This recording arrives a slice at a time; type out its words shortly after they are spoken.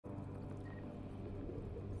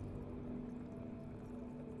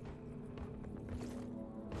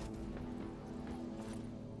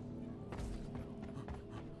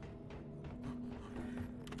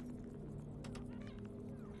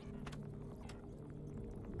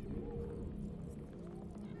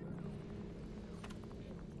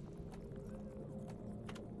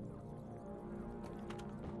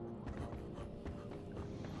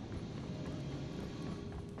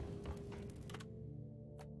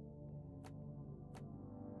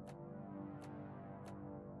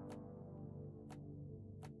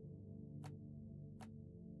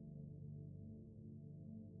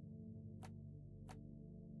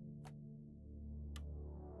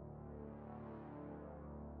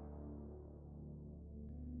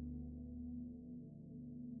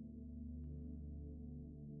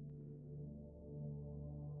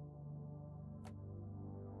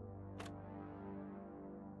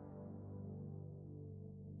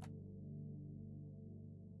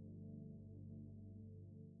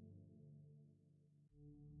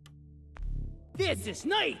This is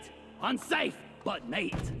neat! Unsafe, but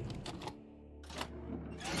neat.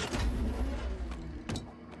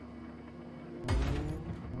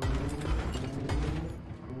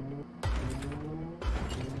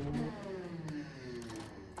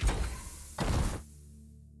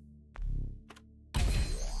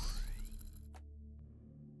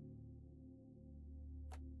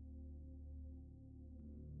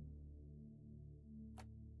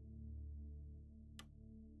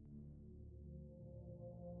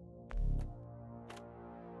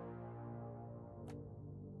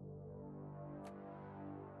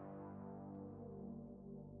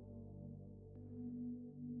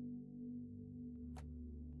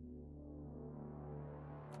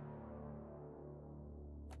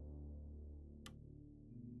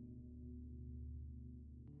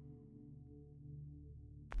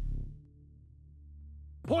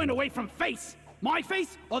 Point away from face! My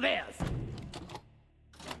face or theirs?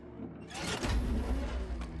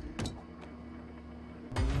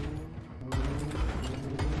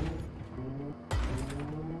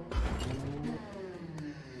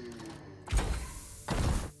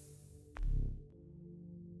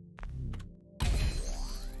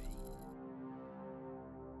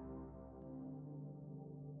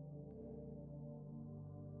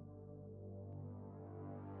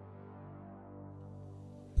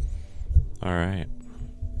 Alright,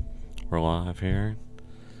 we're live here.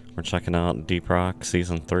 We're checking out Deep Rock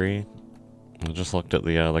Season 3. I just looked at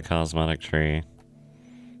the cosmetic tree,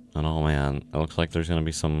 and oh man, it looks like there's gonna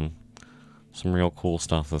be some real cool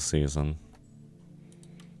stuff this season.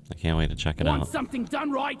 I can't wait to check it out. Want something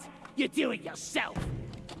done right? You do it yourself!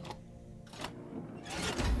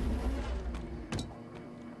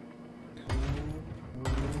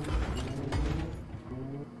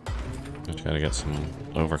 Just gotta get some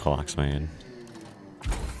overclocks made.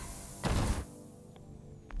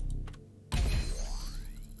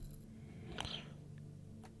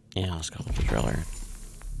 Yeah, let's go with the driller.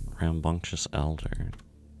 Rambunctious Elder.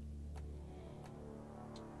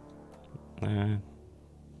 That's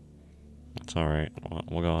alright.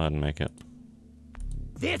 We'll go ahead and make it.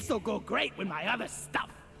 This'll go great with my other stuff!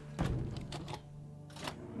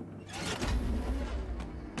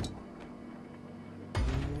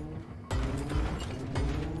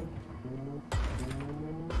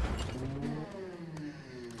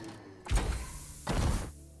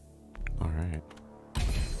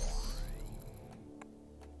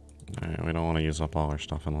 Alright, we don't want to use up all our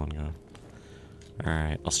stuff in one go.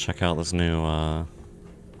 Alright, let's check out this new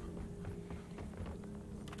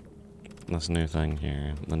thing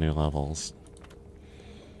here, the new levels.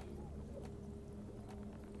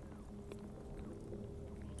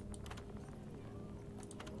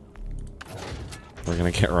 We're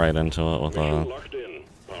gonna get right into it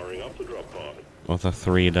with a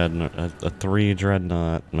three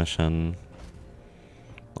dreadnought mission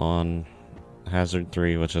on Hazard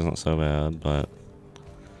 3, which isn't so bad, but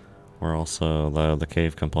we're also the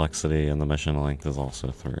cave complexity and the mission length is also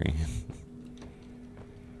 3.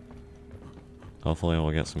 Hopefully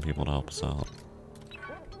we'll get some people to help us out.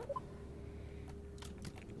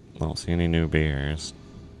 I don't see any new beers.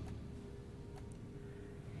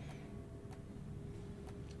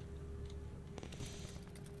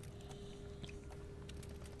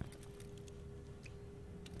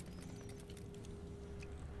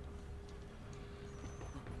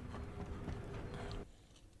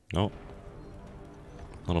 Nope.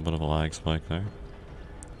 A little bit of a lag spike there.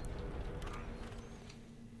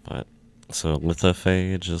 But, so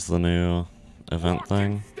Lithophage is the new event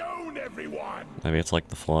thing. Maybe it's like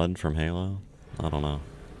the Flood from Halo? I don't know.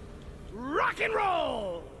 Rock and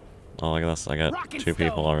roll! Oh, look at this. I got 2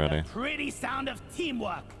 people already. The pretty sound of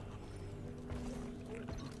teamwork.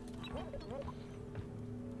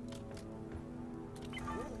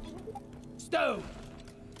 Stone!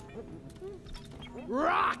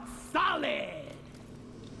 Rock solid!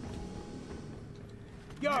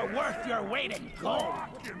 You're worth your weight in gold!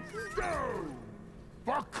 Rock and stone!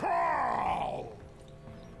 For Carl!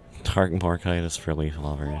 Dark Morkite is for leaf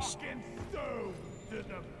lovers. Rock and stone to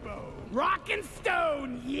the bone! Rock and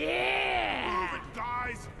stone, yeah! Move it,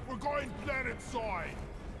 guys! We're going planet side!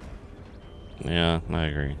 Yeah, I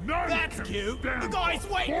agree. That's cute! The guy's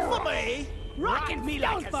waiting for me! Rocking me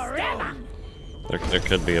like a stone! There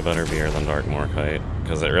could be a better beer than Dark Morkite,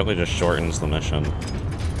 because it really just shortens the mission.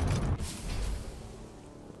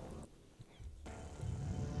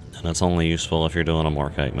 And it's only useful if you're doing a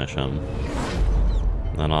Morkite mission.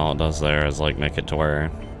 Then all it does there is like make it to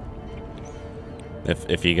where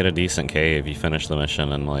if you get a decent cave, you finish the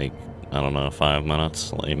mission in like, I don't know, 5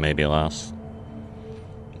 minutes, like maybe less.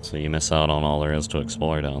 So you miss out on all there is to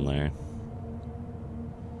explore down there.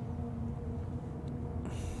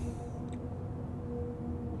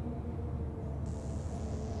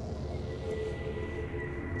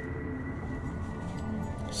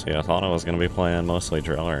 See, I thought I was gonna be playing mostly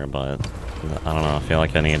driller, but I don't know, I feel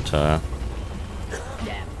like I need to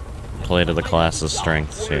play to the class's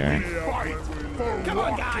strengths here. Come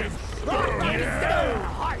on, guys! Rock and stone!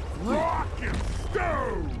 Rock and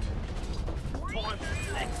stone!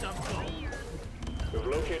 We've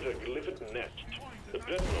located a glyphid nest. The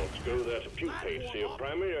dreadnoughts go there to pupate, so your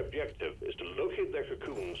primary objective is to locate their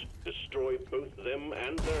cocoons, destroy both them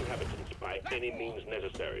and their inhabitants by any means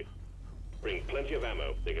necessary. Bring plenty of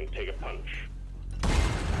ammo, they can take a punch.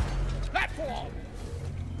 Platform!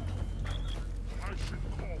 I should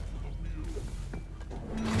call for the mule.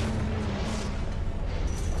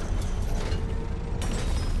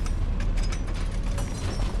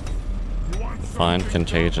 You want Find something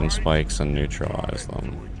contagion done right? spikes and neutralize them.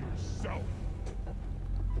 Do it yourself.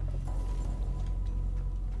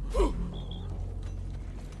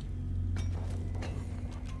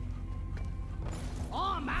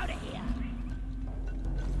 Oh, I'm out of here!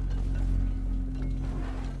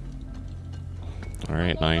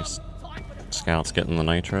 Alright, nice. Scouts getting the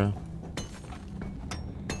nitro.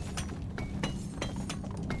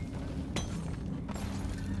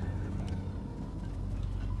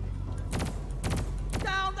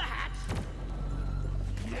 Down the hatch!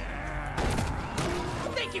 Yeah!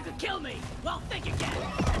 Think you could kill me? Well, think again!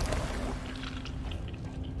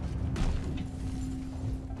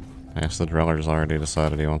 I guess the driller's already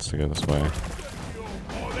decided he wants to go this way.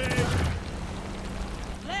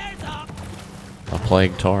 Flares up! A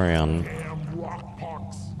Plaguetorian. Damn rock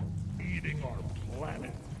pox eating our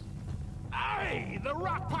planet. Hey, the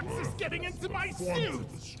rock pox is getting into my Forms suit!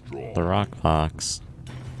 of the straw. The Rockpox.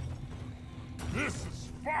 This is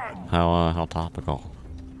fun. How topical.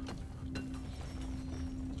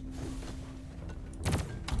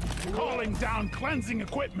 Calling down cleansing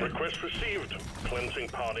equipment! Request received. Cleansing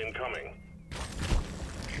pod incoming.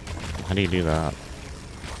 How do you do that?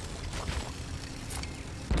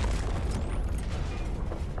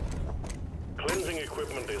 Cleansing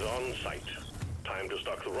equipment is on site. Time to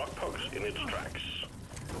stock the rockpox in its tracks.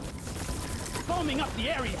 Foaming up the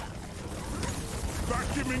area!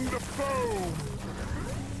 Vacuuming the foam.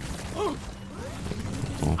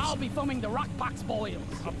 I'll be foaming the rock pox boils!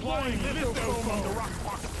 Applying lithofoam on the rock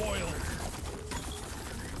pox boils.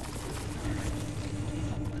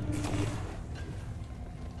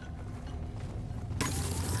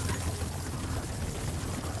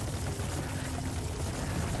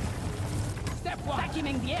 Step one!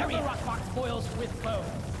 Vacuuming the area! Cover rock pox boils with foam!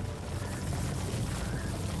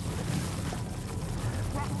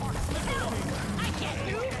 I can't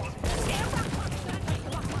do it! Damn rock pox shot me!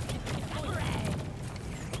 Rock pox hooray!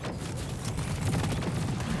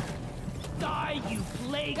 Die, you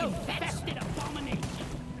plague-infested abomination!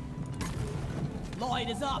 Lloyd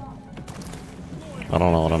is up! I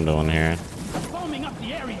don't know what I'm doing here. Foaming up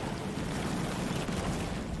the area!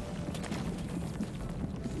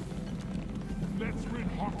 Let's rid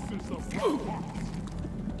Hoxes of rock pox.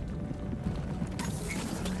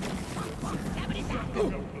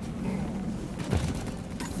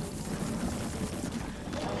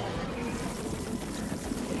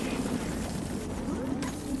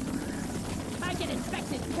 I get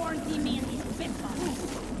infected, quarantine me in these spitballs!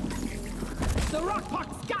 The rock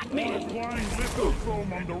pox got me! Applying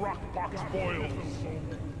lithofoam on the rock pox boils.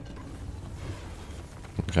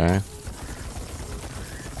 Okay.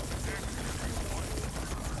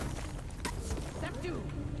 Step 2,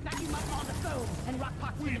 vacuum up all the foam and rock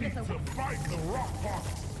pox We into need this to fight the rock pox.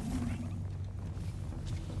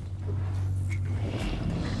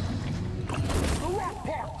 The rock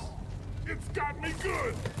pox! It's got me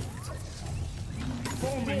good!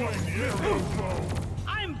 Foaming up the lithofoam.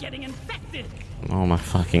 I'm getting infected! Oh my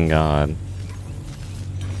fucking god.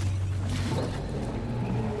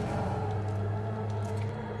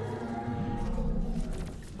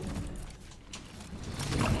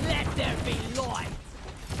 Let there be light!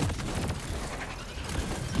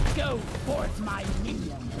 Go towards my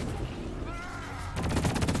minion!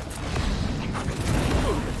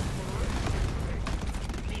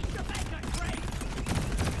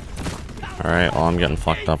 Alright, well I'm getting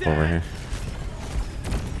fucked up over here.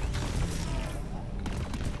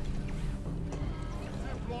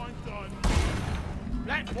 Line done.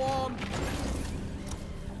 Platform!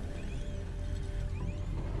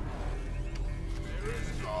 There is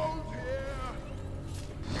gold here.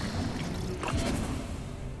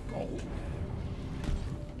 Gold.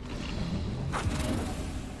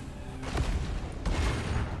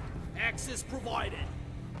 Access provided!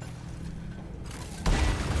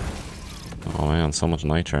 Oh man, so much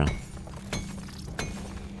nitro.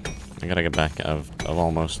 I gotta get back. I've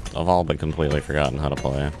all but completely forgotten how to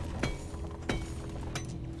play.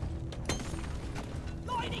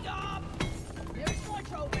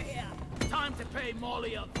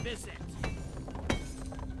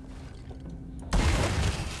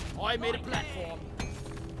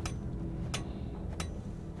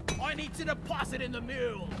 I need to deposit in the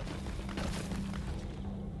mule.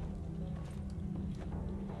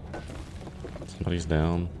 Somebody's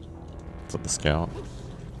down. Is it the scout?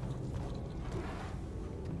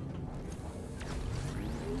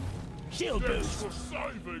 Shield Thanks boost. for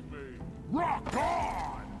saving me. Rock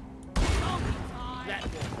on!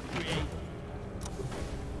 Platform create.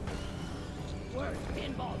 Worst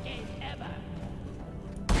pinball game ever.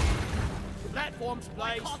 Platforms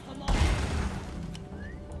placed.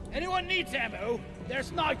 Anyone needs ammo?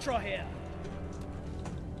 There's nitro here.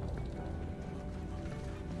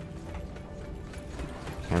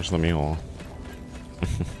 Where's the mule?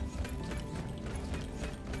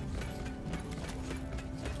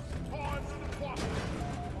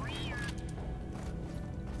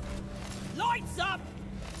 Lights up!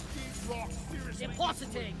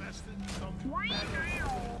 Depositing.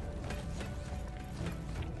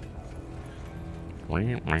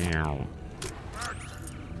 Meow.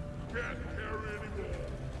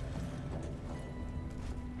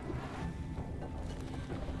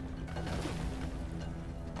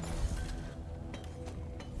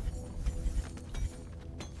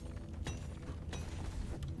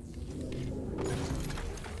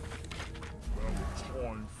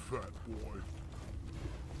 Time, fat boy.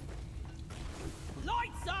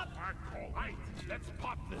 Lights up! Hey, let's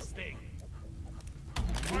pop this thing.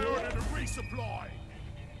 I ordered a resupply.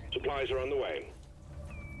 Supplies are on the way.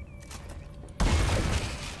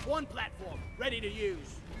 One platform, ready to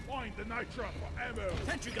use. Find the nitro for ammo.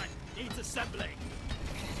 Sentry gun needs assembling.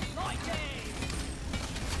 Lighting!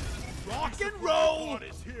 Rock and Supply roll! pod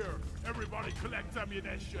is here. Everybody collect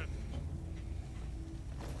ammunition.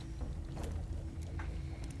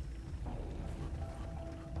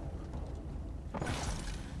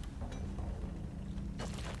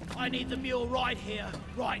 I need the mule right here,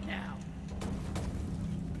 right now.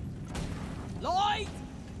 Light!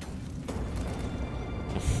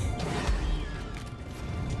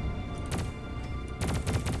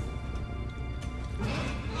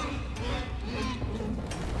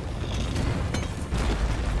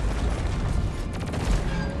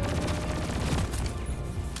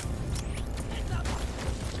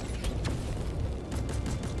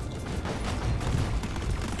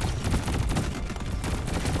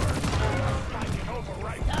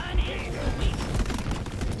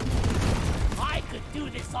 I could do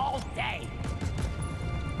this all day.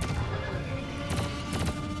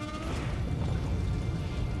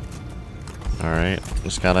 Alright,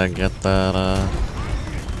 just gotta get that,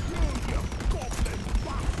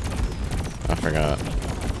 I forgot.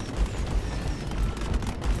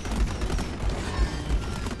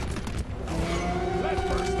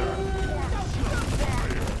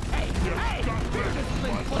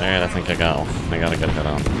 Alright, I think I got one. I got a good hit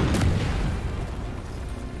on.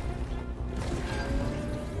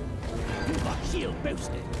 Shield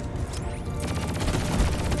boosted.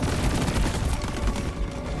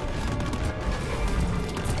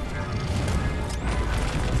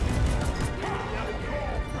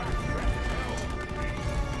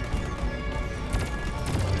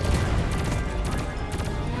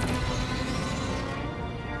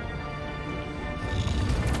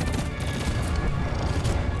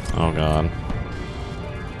 Oh god.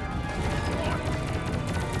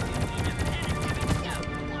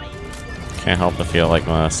 Can't help but feel like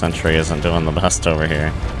my sentry isn't doing the best over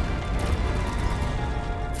here.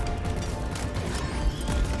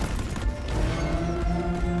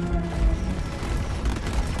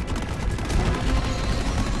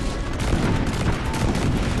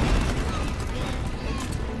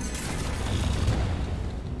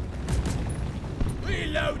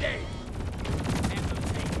 Reloading!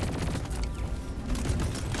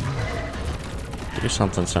 Do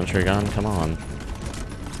something, sentry gun, come on.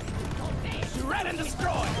 Shred and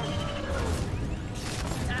destroy!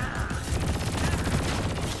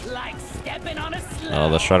 Like stepping on a slug.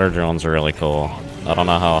 Oh, the shredder drones are really cool. I don't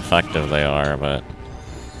know how effective they are, but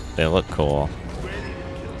they look cool.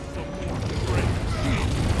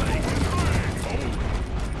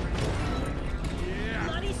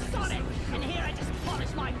 Bloody Sonic! And here I just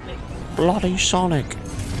polish my boots. Bloody Sonic!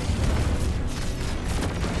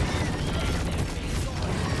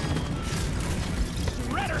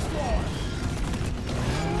 Shredder swarm!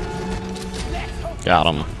 Let's hope Got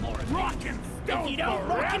him. Rockin' stone. if you don't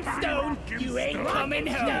rock and stone, you ain't coming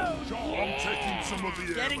home. I'm taking some of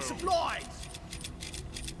the Getting ammo. supplies!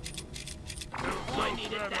 I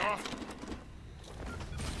needed that.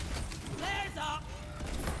 Flares up!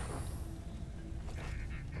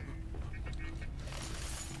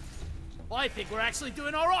 I think we're actually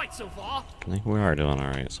doing alright so far. I think we are doing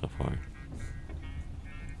alright so far.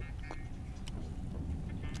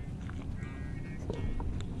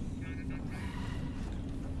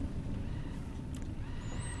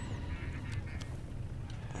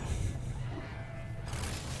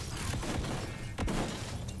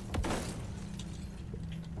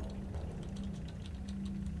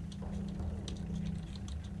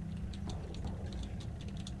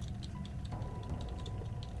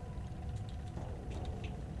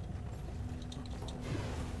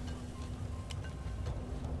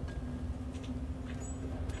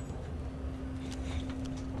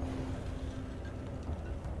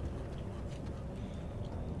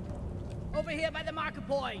 Over here by the marker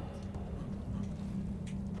point.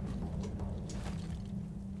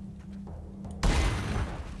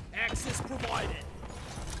 Access provided.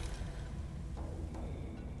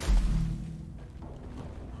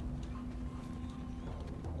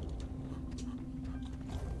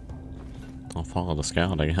 I'll follow the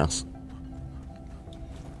scout, I guess.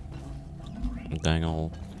 Dang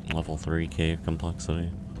old level 3 cave complexity.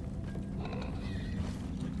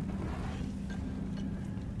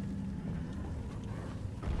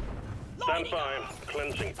 Stand by.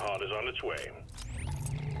 Cleansing pod is on its way.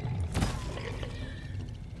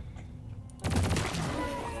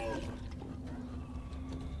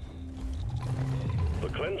 The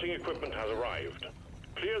cleansing equipment has arrived.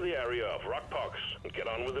 Clear the area of rock pox and get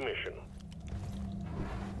on with the mission.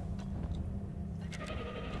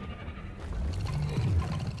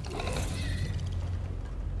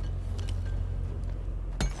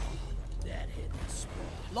 That hit the spot.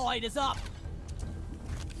 Light is up.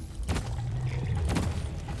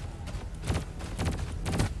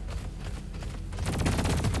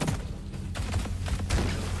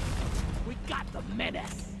 We got the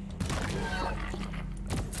menace.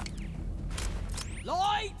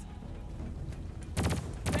 Light.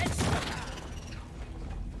 Red stripper.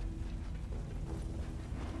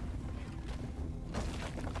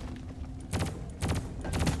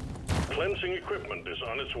 Cleansing equipment is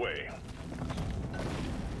on its way.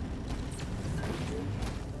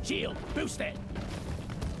 Shield boosted.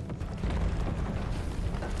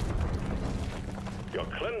 Your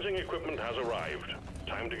cleansing equipment has arrived.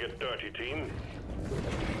 Time to get dirty, team.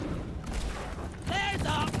 There's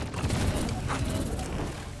up.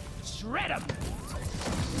 Shred him.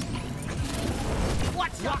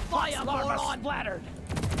 Watch your fire, moron. Splattered.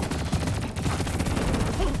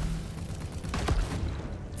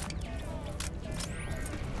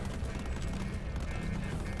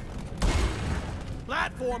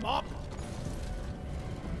 Platform up.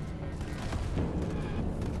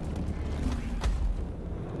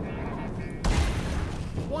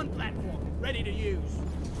 One platform ready to use.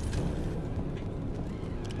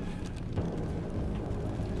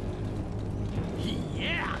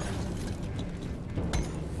 Yeah.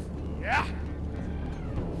 Yeah.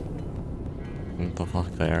 What the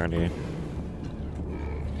fuck, they already...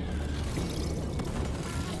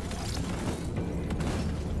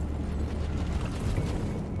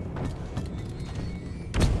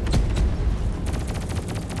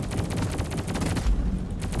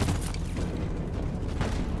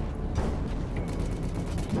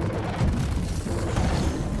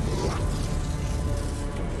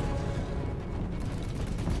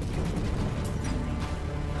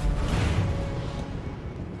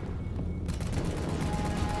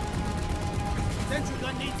 Sentry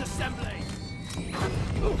gun needs assembly.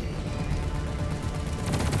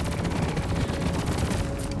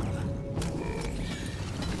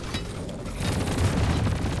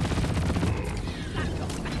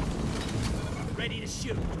 Ready to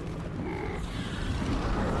shoot.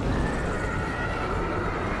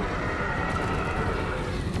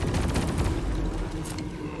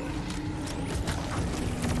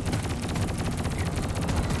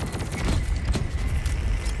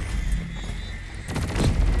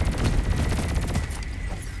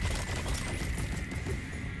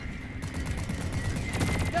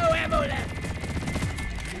 No ammo left.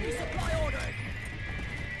 Resupply ordered.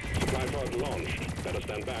 Supply pod launched. Better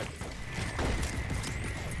stand back.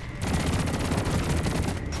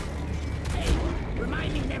 Hey,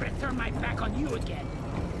 remind me never to turn my back on you again.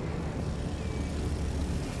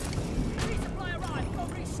 Resupply arrived. Go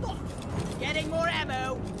restock. Getting more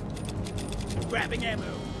ammo. Grabbing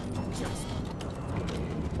ammo. Just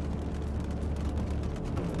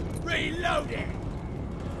reloading.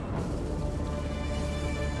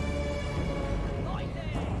 Right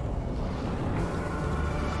there.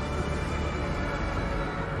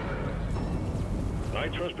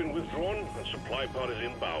 Nitro has been withdrawn and supply pod is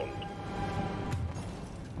inbound.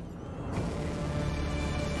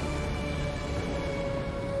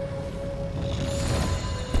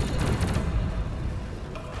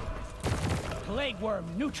 Plague worm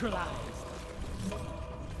neutralized.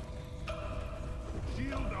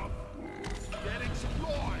 Shield up. Getting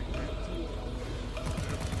supplied.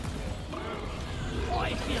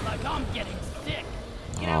 I feel like I'm getting sick.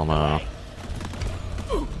 Get Oh out the no. way.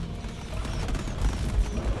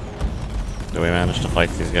 Do we manage to fight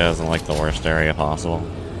these guys in like the worst area possible?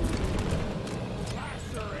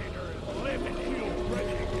 Lacerator is living shield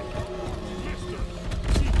ready.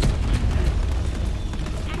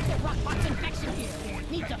 Active rock box infection here.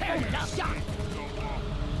 Need to phone it up. Shot.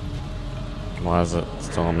 Why is it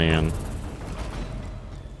still immune?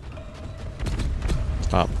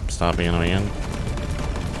 Stop being mean.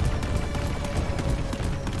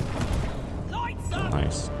 Lights up!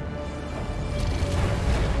 Nice.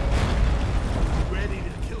 Ready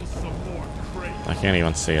to kill some more crates. I can't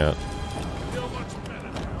even see it. Feel much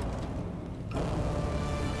better now.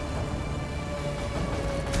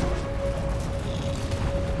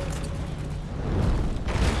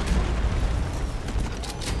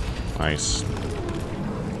 Nice.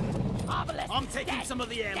 Marvelous! I'm taking some of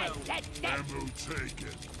the ammo. Dead. Ammo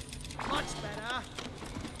taken. Much better.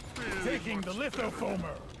 Taking the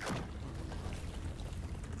lithofoamer.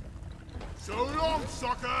 So long,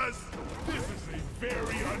 suckers! This is a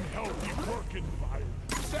very unhealthy work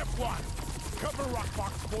environment. Step 1. Cover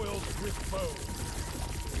rockbox spoils with foam.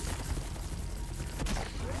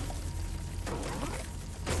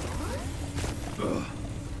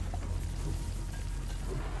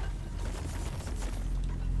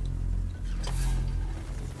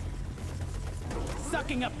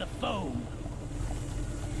 Sucking up the foam.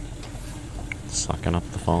 Sucking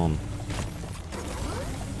up the phone.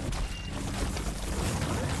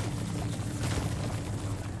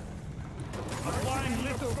 Applying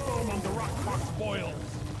lithofoam on the rockbox boils.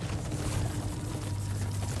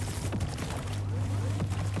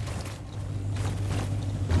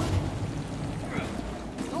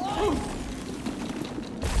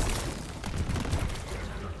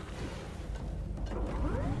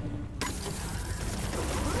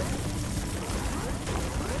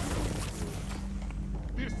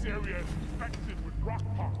 This area is infected with rock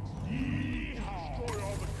pox. Yeehaw! Destroy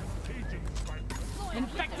all the contagion spiders.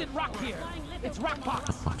 Infected rock here. It's rock pox.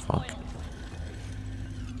 Oh, fuck.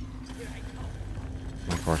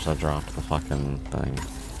 Of course I dropped the fucking thing.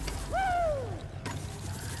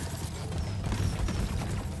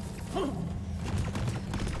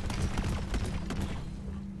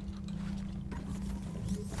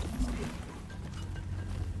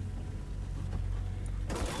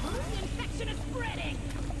 The infection is spreading.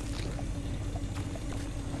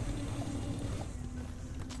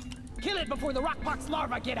 Kill it before the rock pox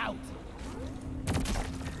larvae get out.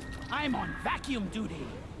 I'm on vacuum duty.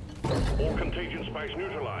 All contagion spikes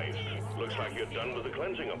neutralized. Looks like you're done with the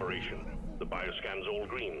cleansing operation. The bioscan's all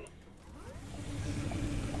green.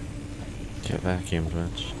 Get vacuumed,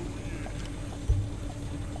 bitch.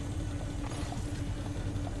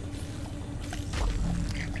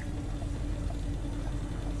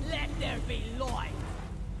 Let there be light.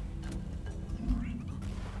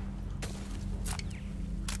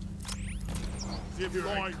 Zip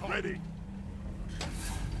line ready.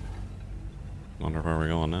 Wonder where we're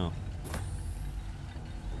going now.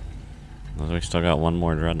 We still got one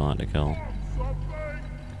more dreadnought to kill. Something.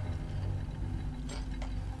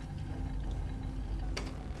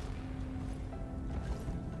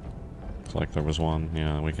 Looks like there was one.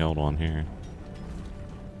 Yeah, we killed one here.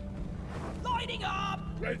 Lighting up.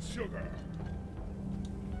 Red sugar.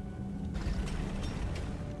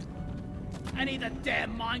 I need a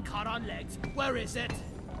damn minecart on legs. Where is it?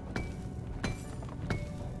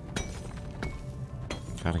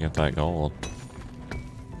 Gotta get that gold.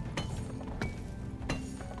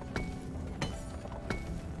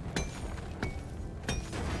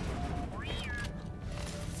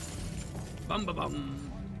 Bum ba bum.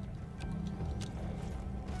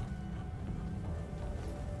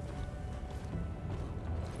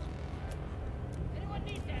 Anyone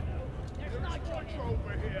needs ammo? There's not one in.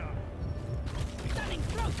 Over here. Stunning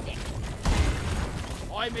throw stick.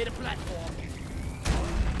 I made a platform.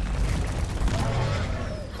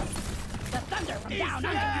 The thunder from down Easy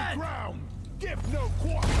under. on the ground. Give no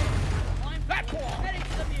quarter. I'm platform. Heading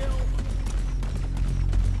to the mule.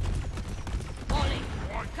 Ollie,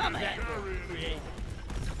 come ahead.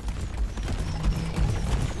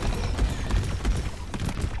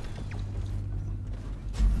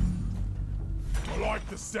 I like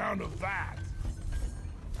the sound of that.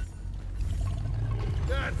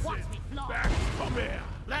 That's Watch it. me fly. Back, come here.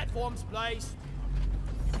 Platforms placed.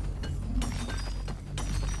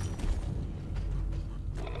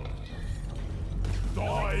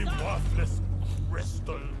 Die, worthless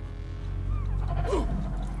crystal.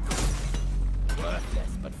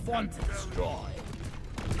 Worthless, but fun to destroy.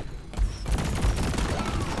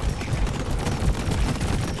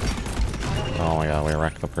 Oh my god, we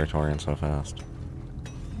wrecked the Praetorian so fast.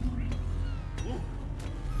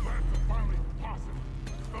 Plans are finally possible.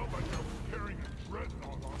 Felt like I was carrying a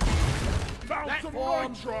dreadnought on. Found some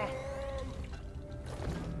Platform. nitra.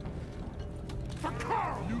 For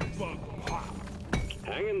Carl, you bug pop.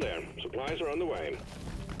 Hang in there. Supplies are on the way.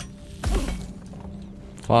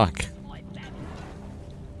 Fuck.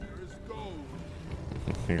 There's gold.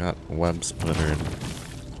 We got web splittered.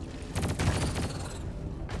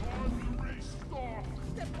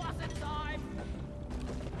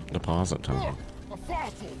 depository. A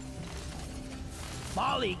fossil!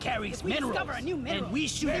 Molly carries minerals, discover a new mineral, and we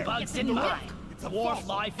shoot better bugs get in to milk. work. It's a wharf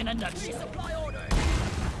life in a nutshell. Supply order.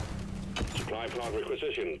 Supply pod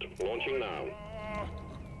requisitioned. Launching now.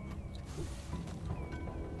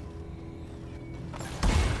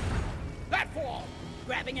 Platform!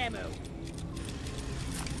 Grabbing ammo.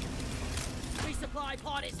 Resupply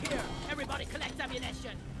pod is here. Everybody collect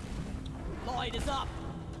ammunition. Lloyd is up.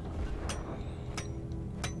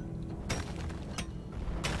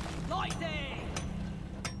 Lighting!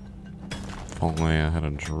 If only I had a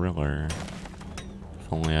driller.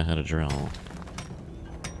 If only I had a drill.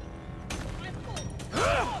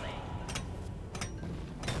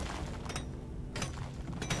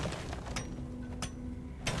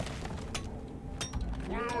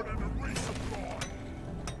 Ordered a resupply!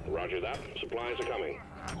 Roger that. Supplies are coming.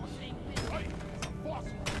 Hey, it's a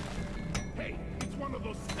fossil! Hey, it's one of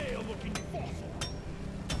those stale-looking fossils!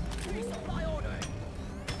 Resupply order.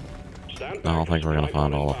 Stand I don't back. think we're gonna Supply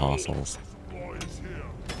find all the inbound. fossils. Boy is here.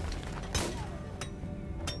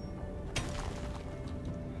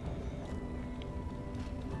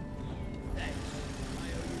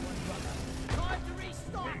 Time to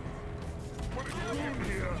restart. What are you doing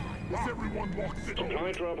here? Is everyone locked in?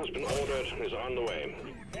 Supply drop has been ordered and is on the way.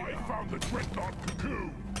 I found the dreadnought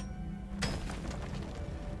cocoon!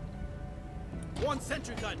 One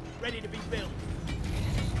sentry gun ready to be built.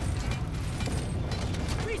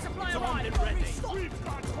 Resupply Armed arrived. and ready. Restock. We've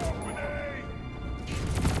got company!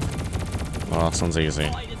 Oh, this one's easy.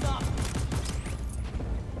 Lloyd is up.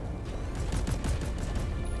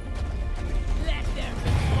 Let there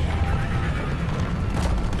be.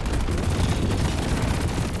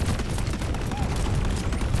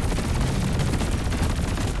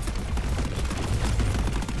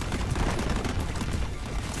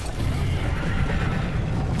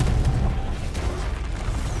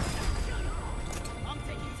 I'm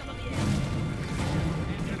taking some of the air.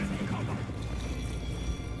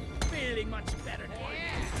 Feeling much better now.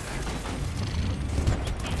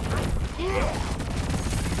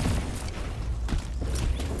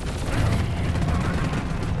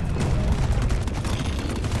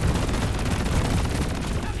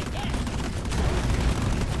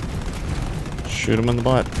 Shoot him in the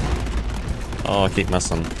butt. Oh, I keep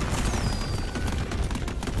missing.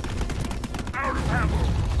 Out of ammo!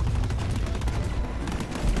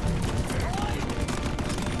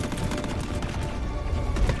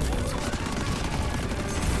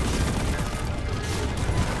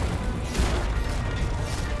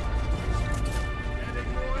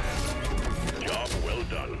 Job well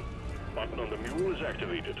done. Button on the mule is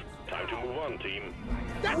activated. Time to move on, team.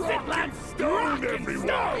 That's it, lads! Stone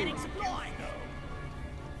everywhere! Getting supply.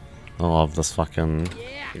 I love this fucking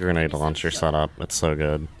grenade launcher setup. It's so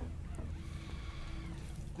good.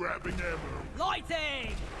 Grabbing ammo.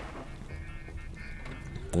 Lighting!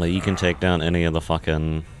 Like, you can take down any of the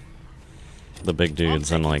fucking... the big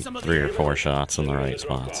dudes in like 3 or 4 shots in the right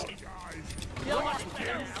spots. Feel much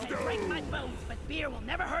better now. It'll break my bones, but beer will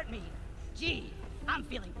never hurt me. Gee, I'm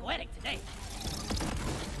feeling poetic today.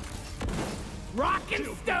 Rock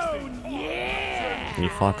and stone! Yeah! You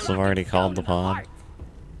fucks have already called the pod?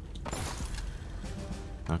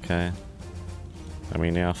 Okay. I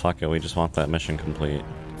mean, yeah, fuck it. We just want that mission complete.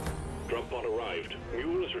 Drop pod arrived.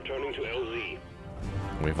 Mule is returning to LZ.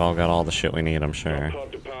 We've all got all the shit we need, I'm sure. Drop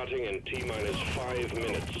pod departing in T-minus 5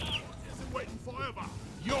 minutes. Isn't waiting forever!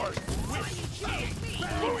 Yours!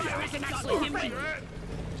 There isn't actually him win.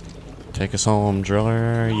 Take us home,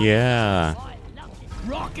 driller. Yeah.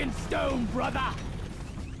 Rock and stone, brother!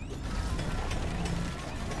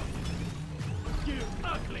 You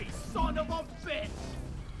ugly son of a bitch!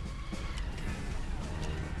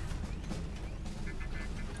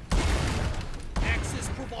 Access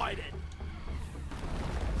provided.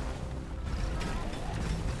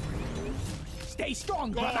 Stay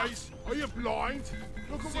strong, brother! Guys, are you blind?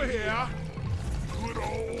 Look over here! Good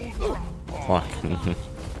old rock pod. Fuck.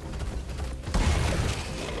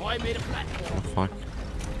 I made a platform. Fuck.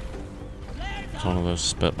 It's one of those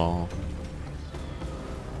spitball.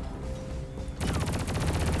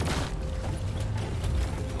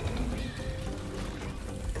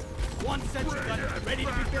 One sentry gun ready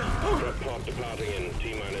to be built. Drop pod departing in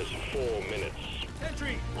T-minus 4 minutes.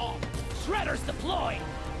 Sentry off. Shredders deployed.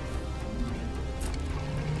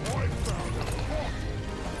 I found a fossil!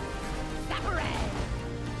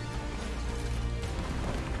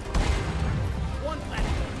 One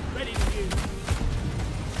platform ready to use.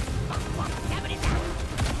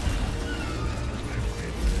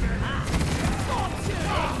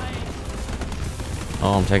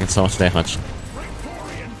 Oh, I'm taking so much damage.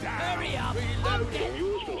 Victorian down! Hurry up! The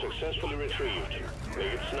mule's been successfully retrieved.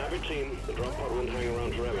 Make it snappy, team. The drop pod won't hang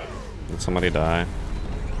around forever. Did somebody die?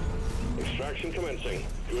 Extraction commencing.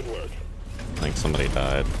 Good work. I think somebody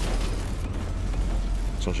died.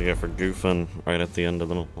 That's what you get for goofing right at the end of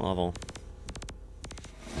the level.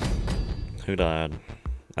 Who died?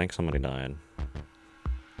 I think somebody died.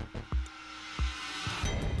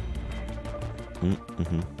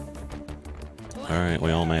 Alright,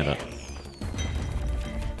 we all made it.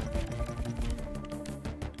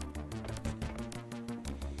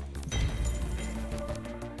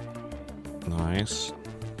 Nice.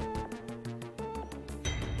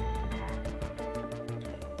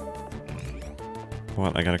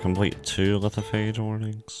 What, I gotta complete 2 lithophage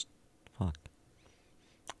warnings? Fuck.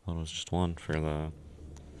 Thought it was just 1 for the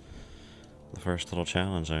first little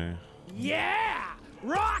challenge there. Yeah!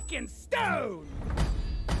 Rock and stone!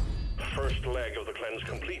 First leg of the cleanse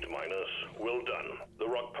complete, miners. Well done. The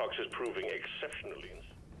rock pox is proving exceptionally.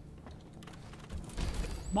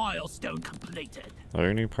 Milestone completed. Are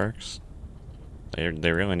there new perks? They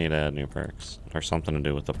really need to add new perks. Or something to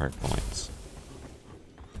do with the perk points.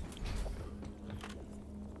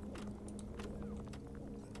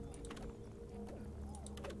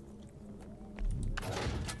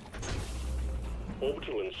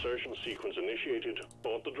 Orbital insertion sequence initiated.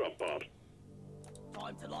 Board the drop pod.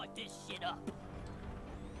 Time to light this shit up.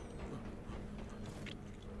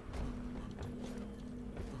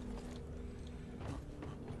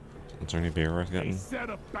 Is there any beer worth A getting? set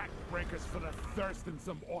of backbreakers for the thirst and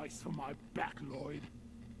some ice for my back, Lloyd.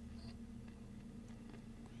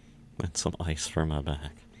 And some ice for my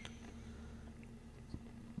back.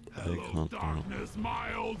 Big Hello, hunt. darkness,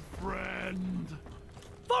 my old friend.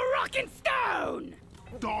 For rock and stone!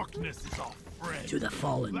 Darkness is our friend. To the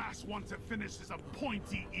fallen. Last one to finish is a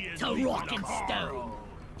pointy ear. To rock and stone.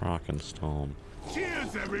 Rock and stone.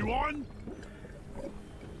 Cheers, everyone.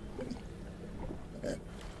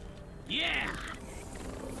 Yeah!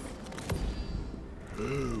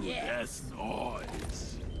 Ooh, Yeah. that's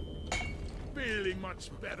noise. Feeling much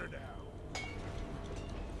better now.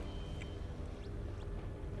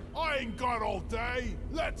 I ain't got all day.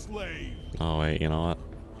 Let's leave. Oh wait, you know what?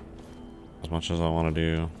 As much as I want to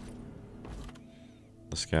do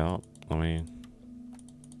the scout, let me...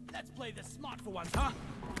 Let's play this smart for once, huh?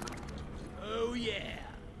 Oh yeah.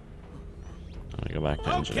 Let me go back to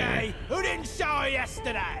engineer. Okay, who didn't shower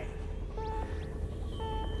yesterday?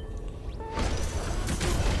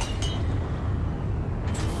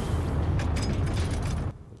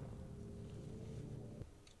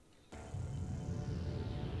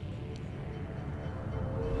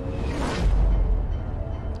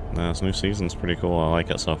 No, this new season's pretty cool. I like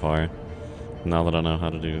it so far. Now that I know how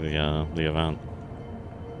to do the event.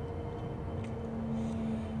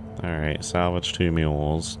 Alright, salvage 2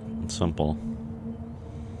 mules. It's simple.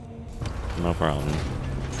 No problem.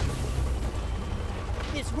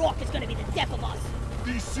 This rock is gonna be the death of us.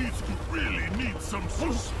 These seats could really need some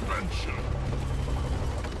suspension.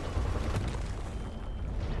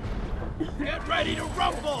 Get ready to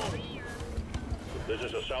rumble! This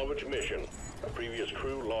is a salvage mission. A previous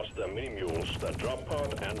crew lost their mini-mules, their drop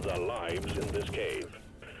pod, and their lives in this cave.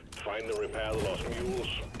 Find and repair the lost mules,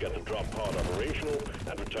 get the drop pod operational,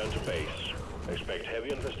 and return to base. Expect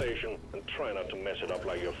heavy infestation, and try not to mess it up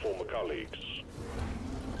like your former colleagues.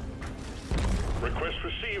 Request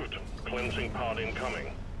received. Cleansing pod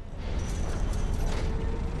incoming.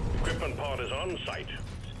 Equipment pod is on site.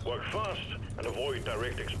 Work fast, and avoid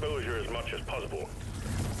direct exposure as much as possible.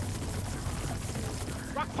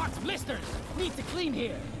 Rockpot's blisters! Need to clean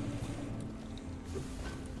here!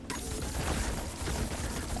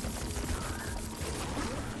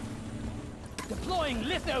 Deploying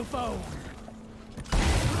lithophone!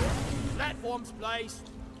 Platforms placed.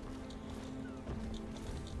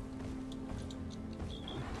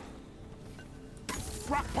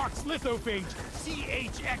 Rockpox lithophage,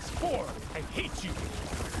 CHX4. I hate you.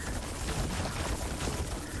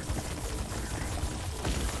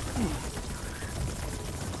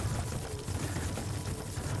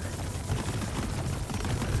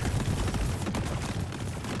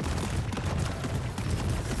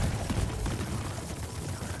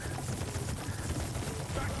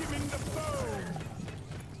 Vacuuming the foam.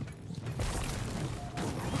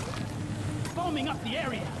 Foaming up the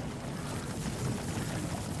area!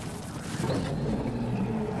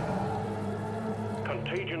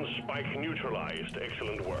 Contagion spike neutralized.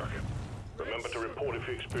 Excellent work. Remember to report if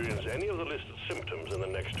you experience any of the listed symptoms in the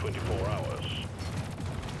next 24 hours.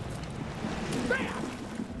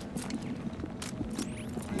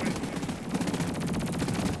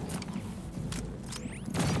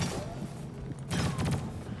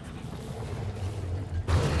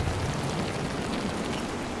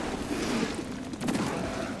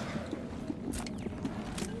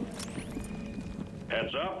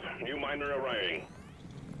 Heads up, new miner arriving.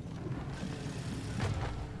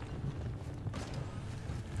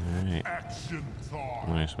 Alright. Action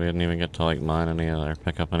time. Nice, we didn't even get to like mine any or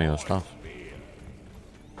pick up any of the stuff.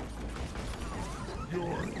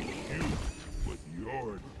 You're cute, but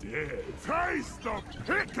you're dead. Taste the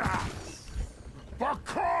pickaxe! For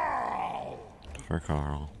Carl! For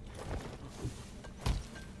Carl.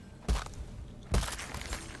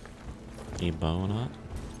 Ebona.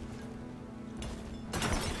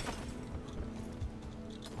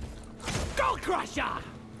 Gold Crusher!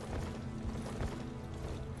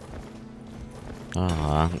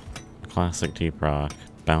 Ah, classic deep rock.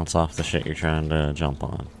 Bounce off the shit you're trying to jump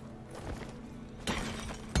on.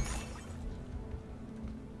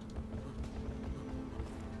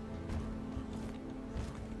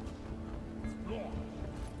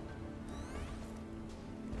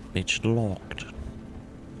 It's locked.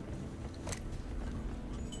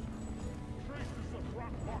 Traces of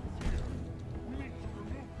rock box here. We need to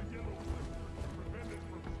remove the yellow flicker to prevent it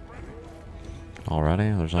from spreading. Already?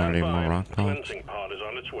 There's already Stand more by. rock The pots? cleansing pod is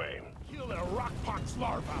on its way. Kill a rock box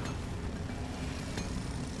larva.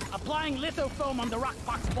 Applying lithofoam on the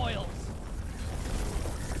rockbox boils.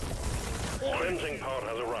 Cleansing pod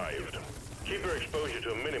has arrived. Keep your exposure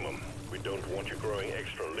to a minimum. We don't want you growing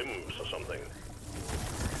extra limbs or something.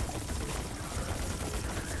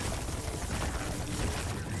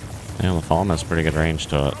 Yeah, the foam has pretty good range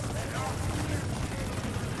to it.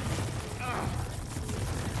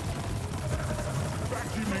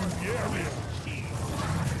 Vacuuming the area.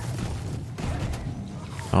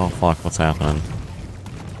 Oh fuck, what's happening?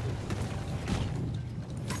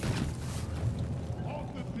 All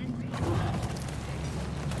the things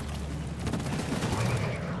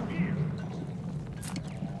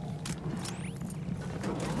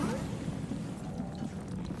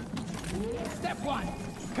Step one,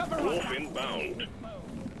 cover up. Wolf inbound.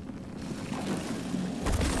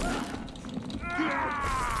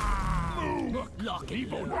 Lock it.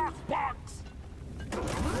 Evo rock box.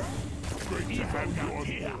 Great to have you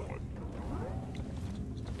on board.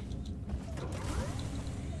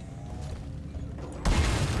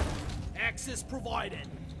 Access provided.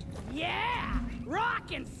 Yeah!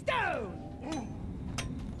 Rock and stone!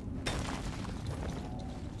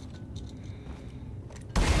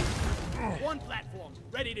 One platform,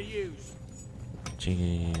 ready to use.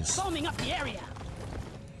 Jeez. Foaming up the area.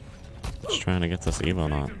 Just trying to get this Evo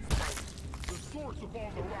knot. The source of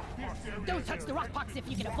all the rock box area. Don't touch the rockbox if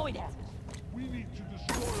you can avoid it. We need to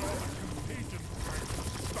destroy all the contagion plants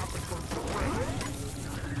to stop it from spreading.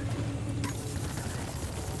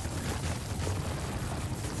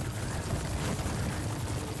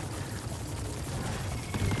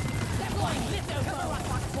 Deploying lithofoam.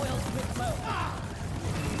 Rockbox boils with foam.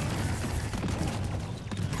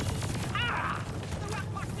 Ah! The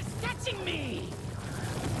rockbox is catching me!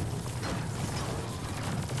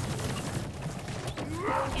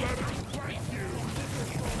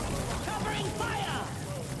 Covering fire!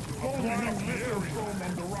 Holding up lithofoam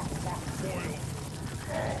on the rock box boil.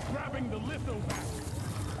 Grabbing the litho back.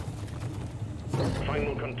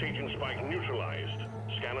 Final contagion spike neutralized.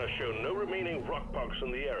 Scanners show no remaining rock pox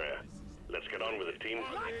in the area. Let's get on with it, team.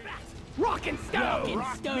 Rock and stone!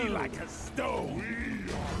 Rock me like a stone.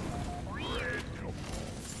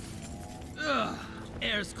 Ugh,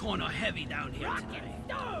 air's kinda heavy down here Rock today. and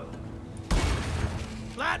stone!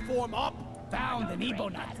 Platform up. Found an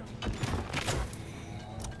Evo nut.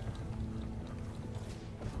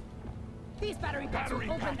 These battery packs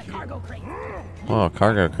will open the cargo crate. Oh,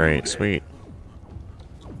 cargo crate, sweet.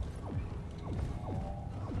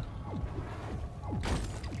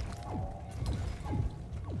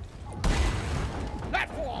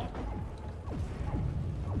 Platform!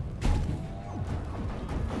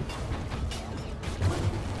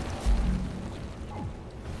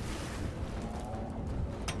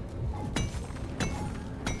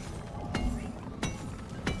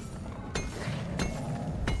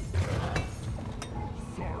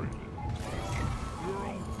 Sorry. Your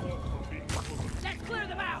own fault for being full of Let's clear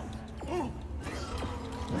them out!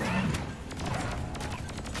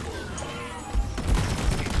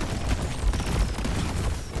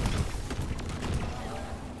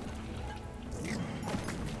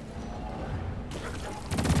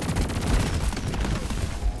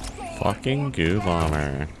 Fucking goo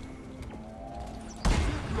bomber.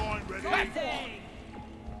 line ready. That's it!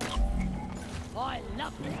 I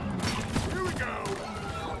love it! Here we go.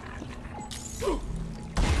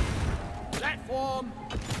 Platform.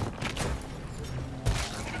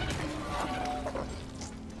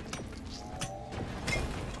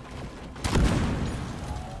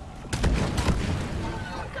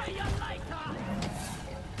 See you later!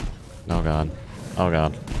 Oh god. Oh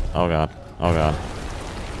god. Oh god. Oh god.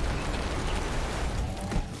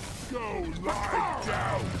 Go lie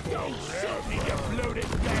down, go shoot me, you bloated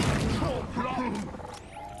bag of troll plum.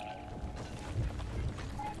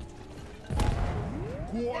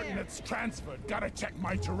 Coordinates transferred. Gotta check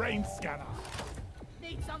my terrain scanner.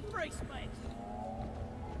 Need some free space.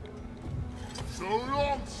 So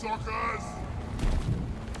long, suckers!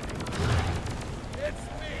 It's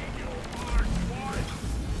me, you hard one!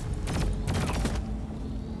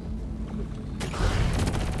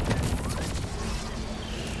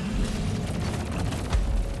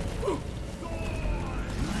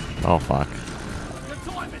 Oh fuck. The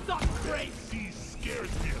time is up, Grace. He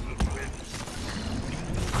scares me a little bit.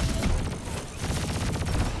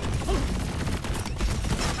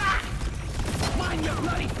 Mind your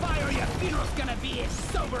bloody fire, or your funeral's gonna be a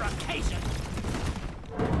sober occasion.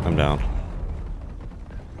 I'm down.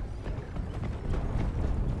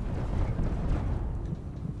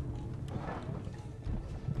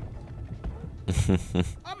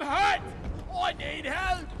 I'm hurt! I need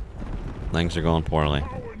help! Things are going poorly.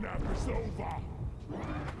 Power nap is over.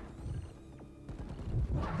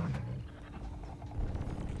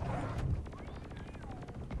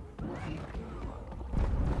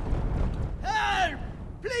 Help!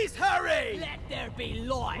 Please hurry! Let there be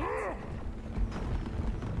light.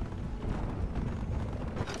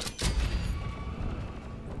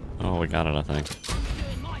 Oh, we got it, I think.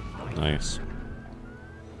 Doing my part. Nice.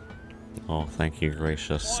 Oh, thank you,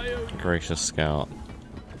 gracious scout.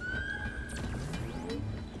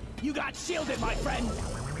 You got shielded, my friend.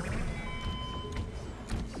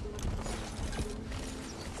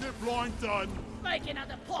 Zip line done. Making a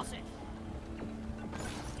deposit.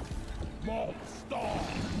 Mob star.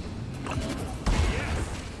 Yes,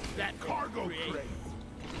 that cargo crate.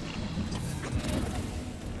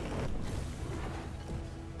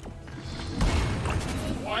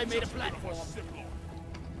 I made a platform.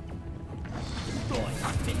 Destroy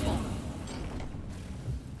Plaguefall.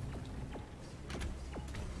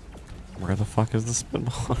 Where the fuck is the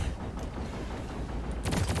spitball?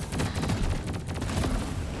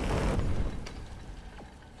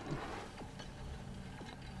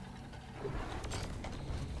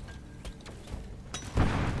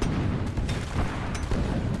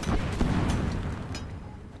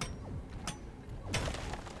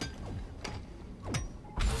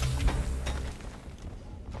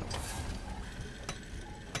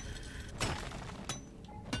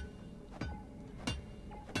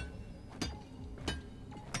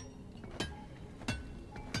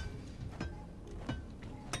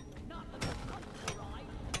 Not the most comfortable ride.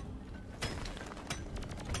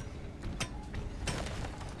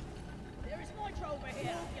 There is nitro over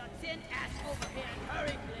here. Your tin ass over here.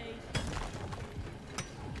 Hurry, please.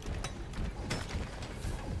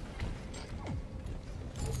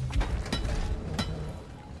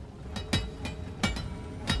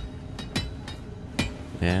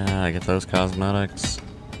 Yeah, I get those cosmetics.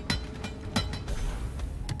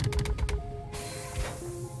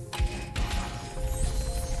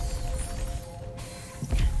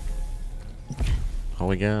 What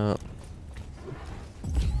we got?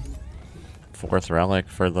 Fourth relic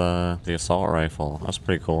for the assault rifle. That's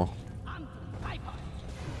pretty cool. I'm Piper.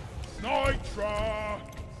 Nitra.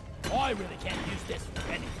 I really can't use this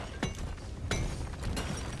for anything.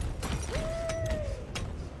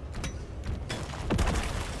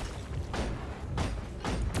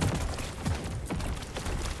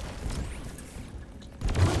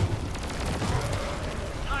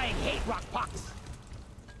 I hate rock pox.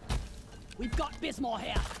 We've got Bismol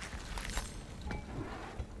here.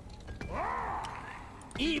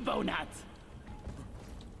 Evo nuts.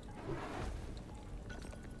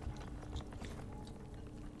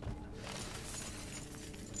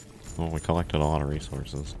 Well, we collected a lot of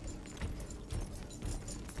resources.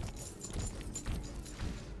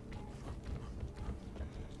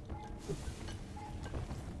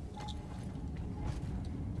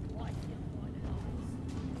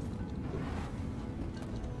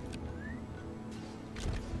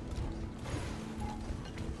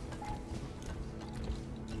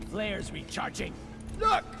 Flares recharging.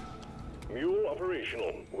 Look! Mule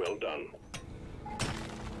operational. Well done.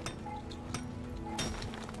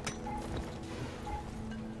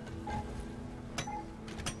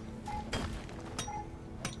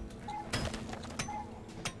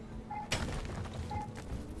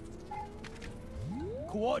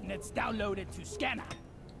 Coordinates downloaded to scanner.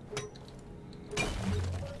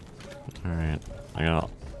 Alright, I got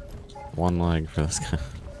one leg for this guy.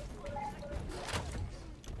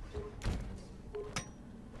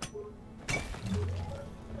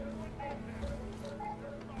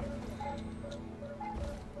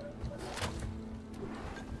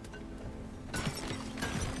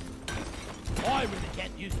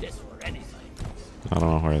 can't use this for anything. I don't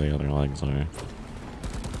know where the other legs are.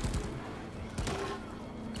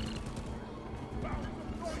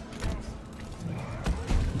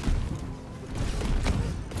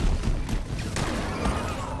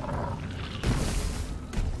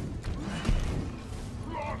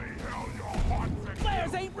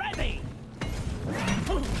 Flares ain't ready!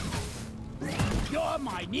 You're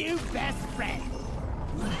my new best friend!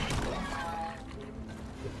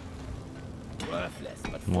 Worthless,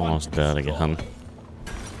 but I'm almost dead again.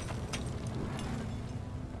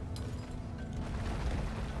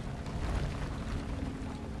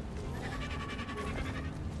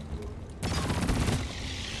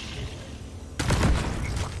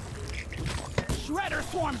 Shredder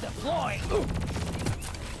swarm deployed!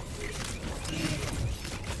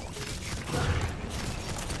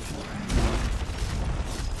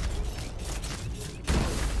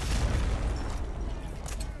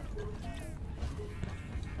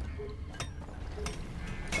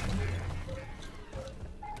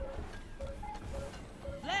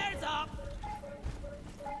 Flares up!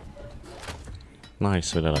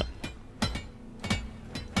 Nice, we did it.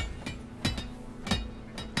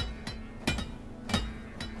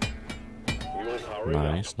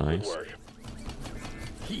 Nice, nice.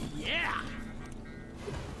 Yeah!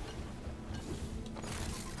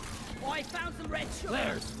 Oh, I found some red sugar.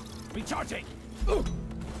 Flares! Recharging! There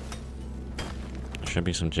should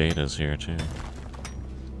be some Jadas here too.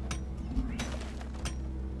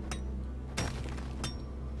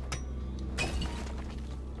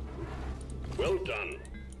 Well done.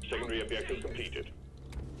 Secondary objective completed.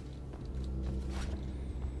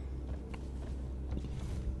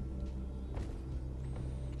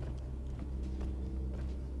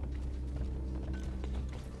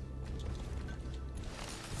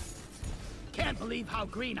 Can't believe how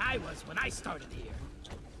green I was when I started here.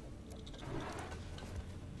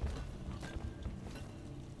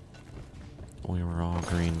 We were all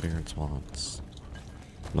green beards once.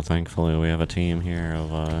 But thankfully we have a team here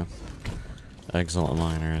of excellent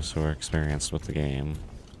miners who are experienced with the game.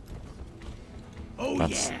 Oh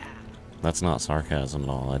yeah! That's not sarcasm at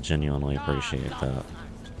all. I genuinely appreciate that.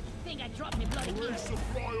 Think I dropped me bloody gear.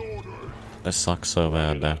 Supply order. It sucks so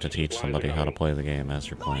bad to have to teach somebody how to play the game as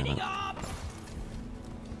you're playing it. Up!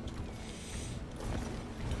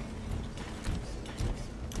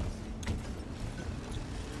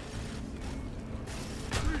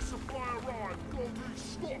 Resupply arrived. Go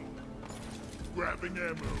restock. Grabbing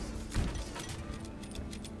ammo.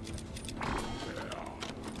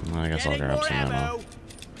 I guess I'll grab some ammo.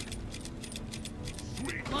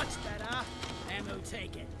 Sweet. Much better. Ammo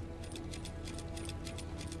taken.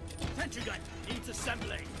 Sentry gun needs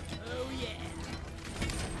assembling. Oh yeah.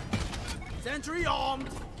 Sentry armed.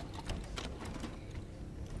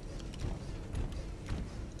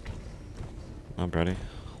 I'm ready.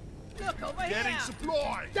 Look over Getting here.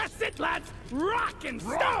 supply. That's it, lads. Rock and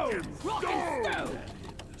stone. Rock and stone.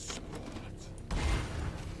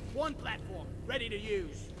 One platform ready to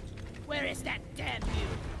use. Where is that damn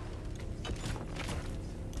mule?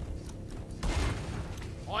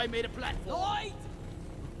 I made a platform. Light.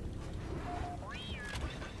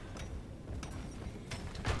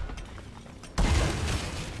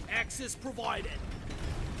 Access provided.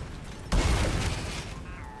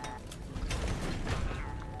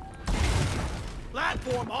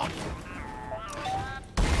 Platform up.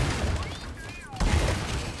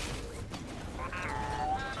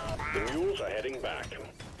 The mules are heading back.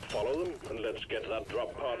 Follow them and let's get that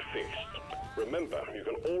drop pod fixed. Remember, you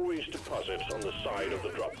can always deposit on the side of the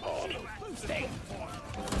drop pod. Stay.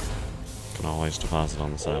 Can always deposit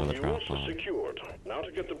on the side All of the drop mules are pod. secured. Now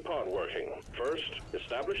to get the pod working. First,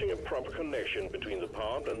 establishing a proper connection between the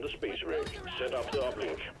pod and the space rig. Set up the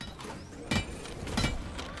uplink.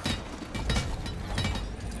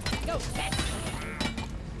 Go, Ted.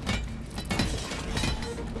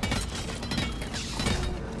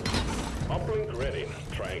 Uplink ready.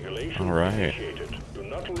 Triangulation All right. initiated. Do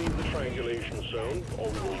not leave the triangulation zone or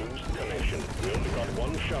we will lose the connection. We only got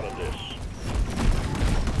one shot at this.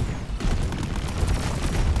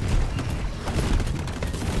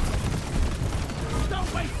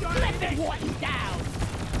 Don't waste your Let them energy. one down.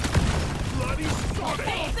 Bloody sod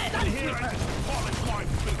Hey, it. this In here and polish my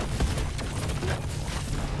feet.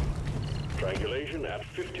 Triangulation at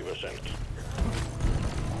 50%.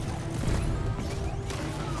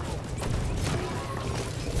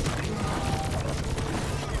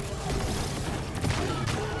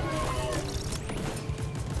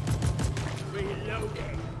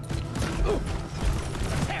 Reloading.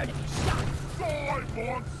 Prepare to be shot. Die,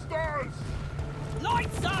 monsters.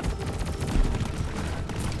 Lights up.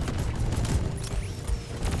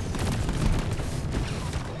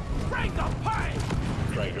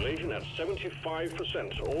 at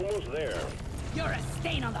 75%, almost there. You're a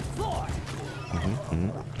stain on the floor.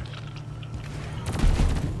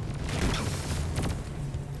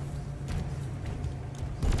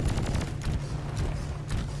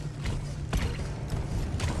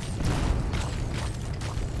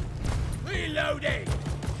 Reloading!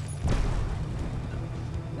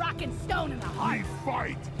 Rock and stone in the heart. We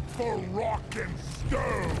fight for rock and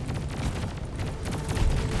stone!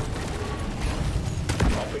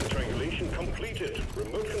 Topping triangulation completed.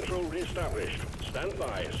 Remote control reestablished. Stand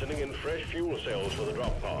by, sending in fresh fuel cells for the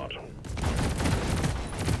drop pod.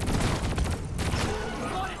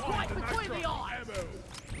 Got it right between the eyes. Ammo!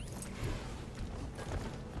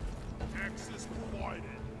 Access provided.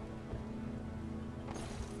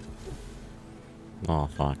 Oh,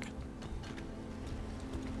 fuck.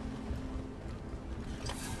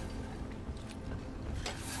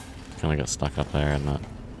 Gonna get stuck up there and not.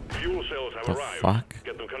 Fuel cells have The arrived. fuck?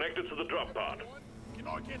 Get them connected to the drop pod. Can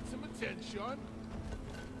I get some attention?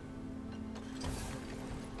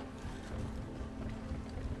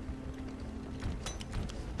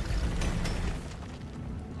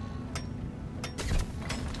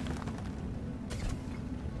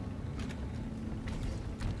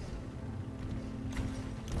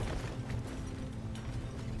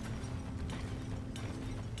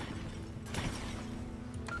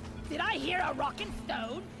 Did I hear a rock and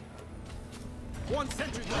stone? One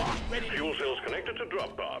sentry gun ready to... Fuel cells connected to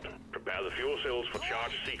drop pod. Prepare the fuel cells for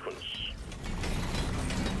charge sequence.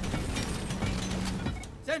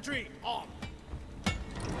 Sentry on!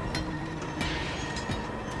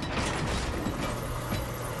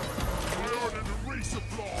 I ordered a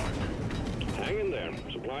resupply! Hang in there.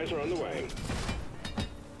 Supplies are on the way.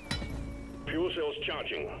 Fuel cells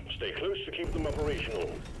charging. Stay close to keep them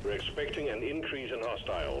operational. We're expecting an increase in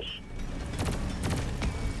hostiles.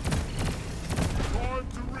 Time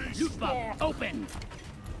to Loot box restock! open.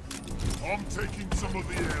 I'm taking some of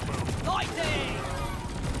the ammo. Lighting.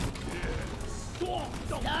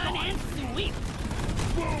 Done and sweep.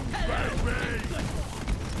 Boom, baby!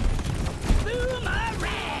 Boomerang.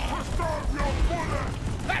 Preserve your bullet!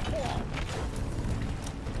 Platform.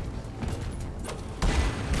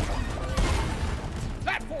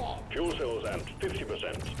 Platform. Fuel cells at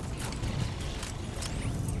 50%.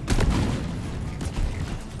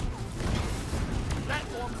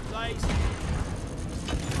 Platforms placed.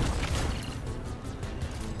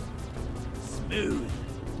 Smooth.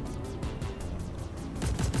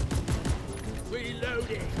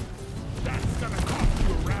 Reloading. That's gonna cost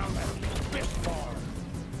you around at this far.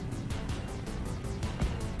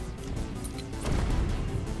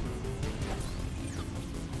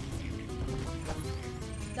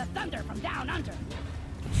 The thunder from down under.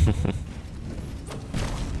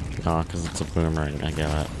 Oh, because it's a boomerang. I get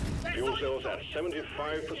it. Fuel cells at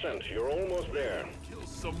 75%. You're almost there. Kill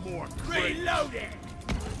some more crates. Reloading.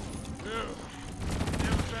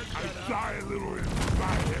 I die a little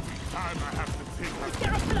inside every time I have to take Is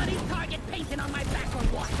there a bloody target painted on my back or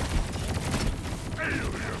what? a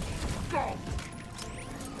alien scum!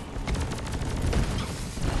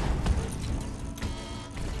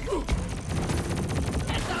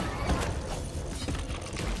 Heads up.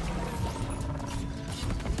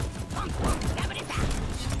 Punk won't have it back.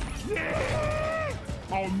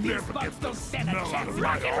 I'll never bugs get the don't stand a smell out chance. of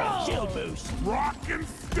Rock my and roll. arse. Chill boost. Rock and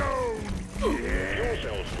stone! Yeah! Fuel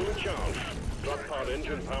cells fully charged. Drop pod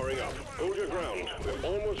engine powering up. Hold your ground. We're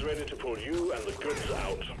almost ready to pull you and the goods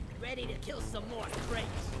out. Ready to kill some more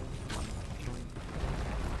crates.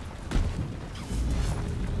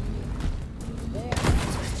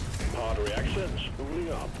 Pod reactor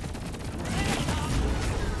spooling up.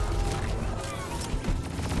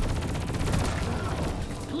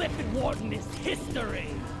 Clifford Warden is history.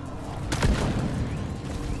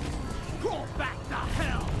 Crawl back to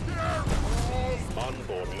hell.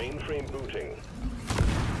 Onboard mainframe booting.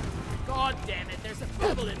 God damn it, there's a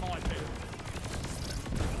pebble in my boot.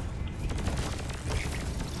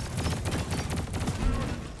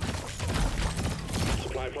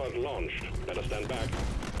 Supply pod launched. Better stand back.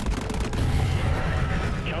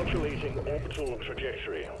 Calculating orbital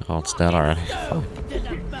trajectory. Oh, it's dead already. To the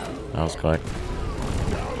bone. That was quick.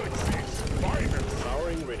 Galaxy's finest!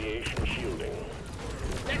 Powering radiation shielding.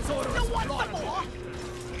 Let's order a You want supply some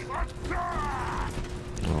more? Attack!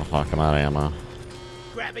 Oh, fuck, I'm out of ammo.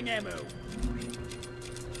 Grabbing ammo.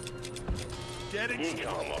 Getting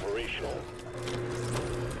Decom operational.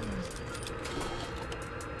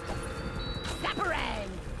 Zapparang.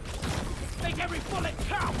 Make every bullet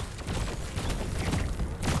count.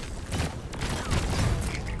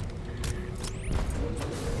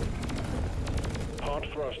 Pod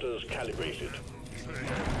thrusters calibrated.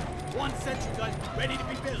 One sentry gun ready to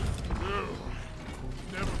be built.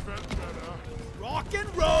 Never felt better. Rock and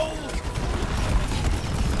roll!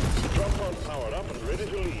 Drop pod powered up and ready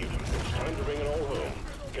to leave. It's time to bring it all home.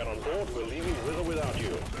 Get on board, we're leaving with or without you.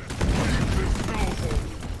 Leave this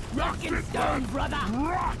hellhole. Rock and stone, brother!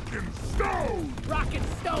 Rock and stone! Rock and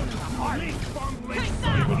stone in the heart! Take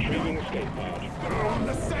that! Retrieving escape pod. They're on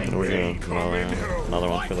the same There we page, go. Colin Hill. Another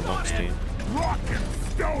one for the Bucks team. Rock and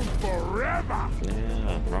stone forever!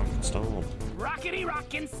 Yeah, rock and stone. Rockety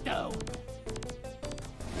rock and stone!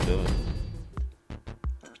 Do it.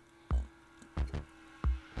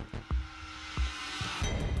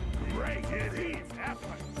 Great, it is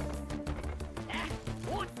epic. Ah,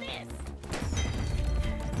 what's this?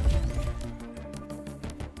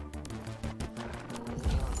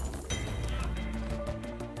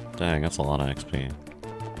 Dang, that's a lot of XP.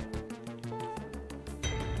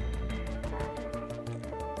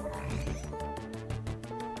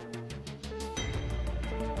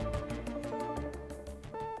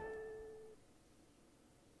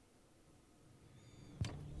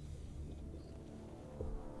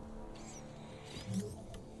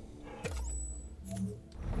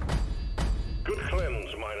 Good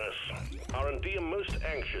cleanse, Minus. R&D are most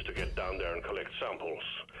anxious to get down there and collect samples.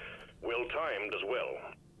 Well timed as well.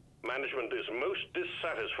 Management is most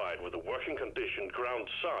dissatisfied with the working condition ground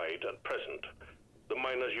side at present. The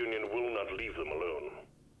Miners' Union will not leave them alone.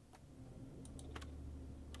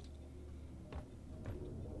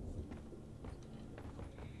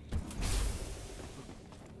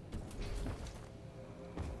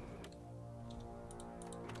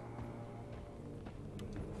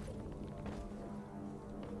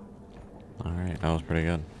 Alright, that was pretty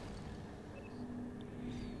good.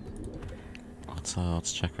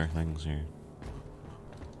 Let's check our things here.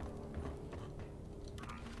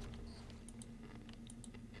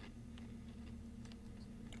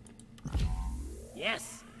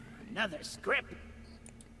 Yes, another script.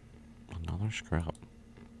 Another scrap.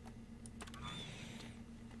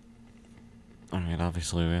 Alright,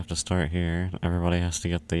 obviously we have to start here. Everybody has to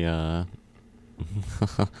get the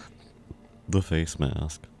the face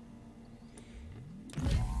mask.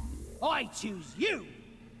 I choose you!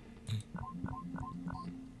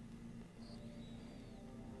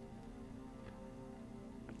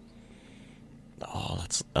 Oh,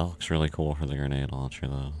 that looks really cool for the grenade launcher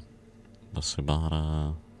though. The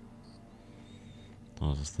Subata.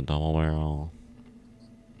 Oh, is this the double barrel?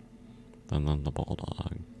 And then the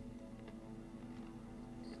Bulldog.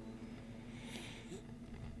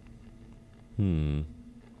 I mean,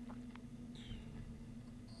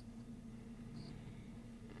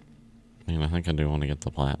 I think I do want to get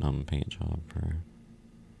the platinum paint job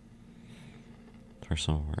for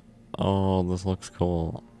some of our... Oh, this looks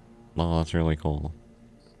cool. Oh, that's really cool.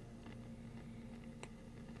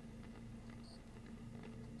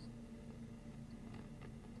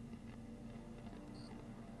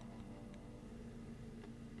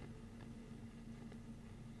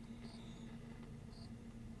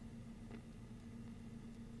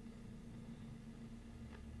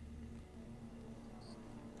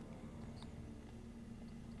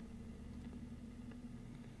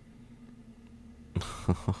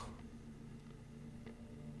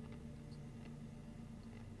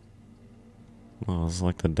 Oh, this is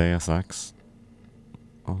like the Deus Ex.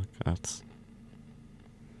 Oh, look, that's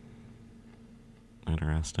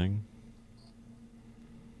interesting.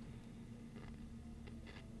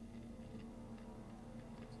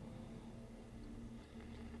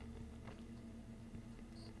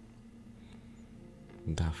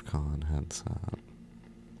 DEFCON headset.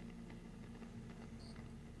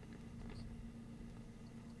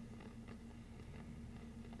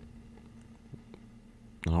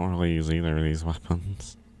 I don't really use either of these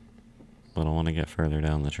weapons, but I want to get further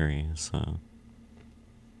down the tree, so...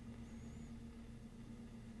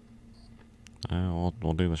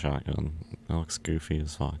 We'll do the shotgun. It looks goofy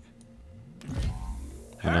as fuck.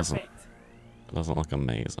 It doesn't look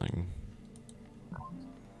amazing.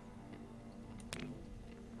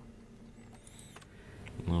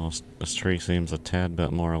 Well, this tree seems a tad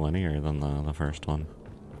bit more linear than the first one.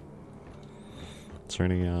 Is there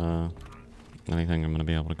anything I'm gonna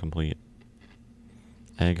be able to complete?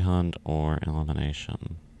 Egg hunt or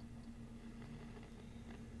elimination?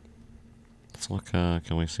 Let's look,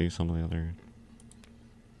 can we see some of the other...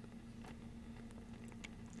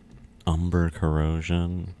 Umber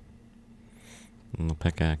corrosion. And the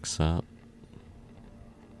pickaxe set.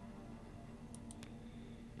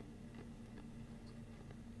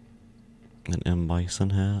 An M. Bison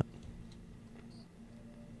hat.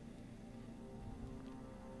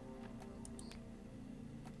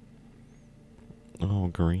 Oh,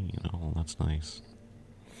 green. Oh, that's nice.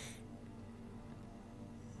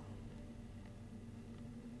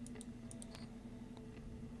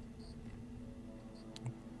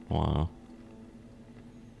 Wow.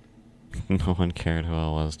 No one cared who I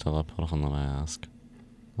was till I put on the mask.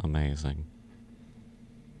 Amazing.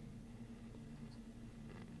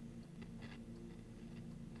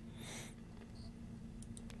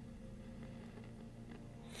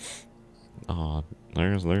 Oh,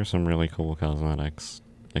 there's some really cool cosmetics.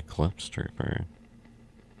 Eclipse Trooper.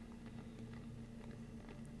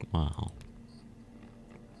 Wow.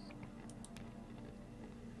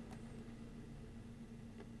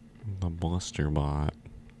 The Blister Bot.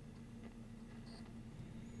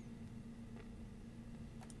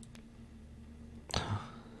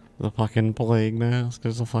 The fucking plague mask.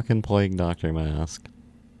 There's a fucking plague doctor mask.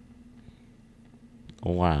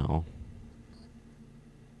 Wow.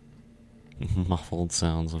 Muffled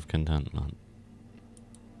sounds of contentment.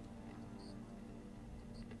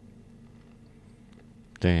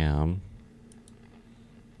 Damn.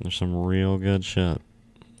 There's some real good shit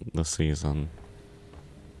this season.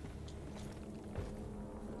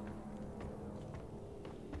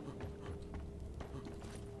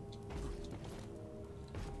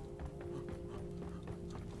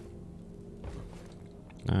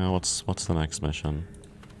 What's the next mission?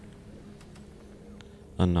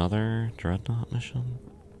 Another Dreadnought mission?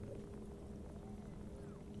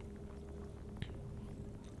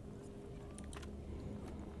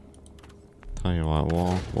 Tell you what,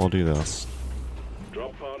 we'll do this.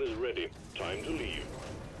 Drop pod is ready. Time to leave.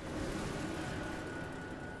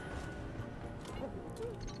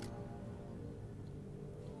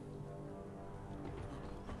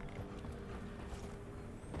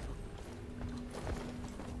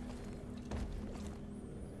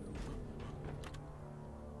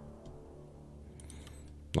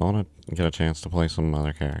 I want to get a chance to play some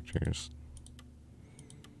other characters.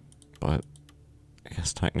 But I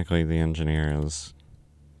guess technically the engineer is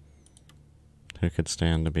who could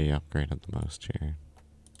stand to be upgraded the most here.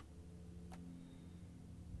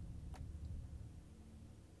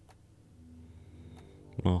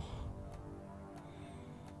 Oh.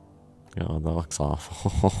 God, that looks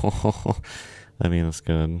awful. I mean, it's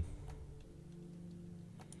good.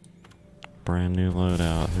 Brand new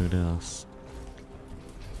loadout, who does?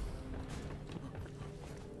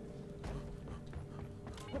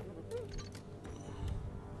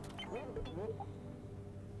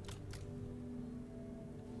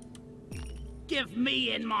 Give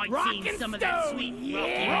me and my team some of that sweet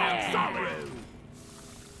rock solid.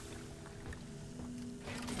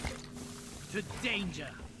 To danger.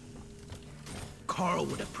 Carl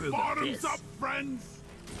would approve of this. Bottoms up, friends.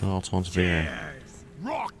 Who else wants beer? Cheers.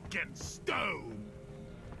 Rock and stone.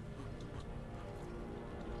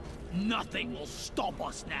 Nothing will stop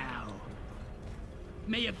us now.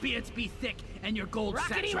 May your beards be thick and your gold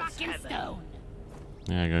Rockety rock satchels and heavy. stone.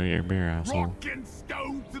 Yeah, go get your beer, asshole. Rock and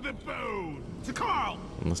stone to the bone. To Carl.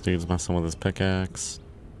 And this dude's messing with his pickaxe.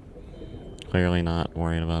 Clearly not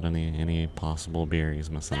worried about any possible beer he's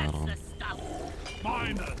missing out on. That's the stuff.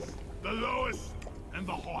 Miners, the lowest and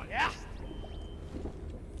the highest. Yeah.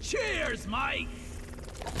 Cheers, mate.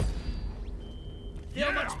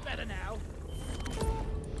 Feel much better now.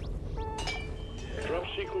 Drop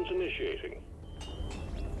sequence initiating.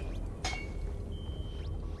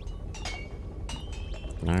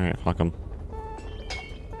 Alright, fuck him.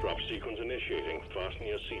 Drop sequence initiating. Fasten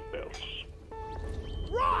your seatbelts.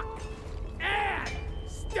 Rock and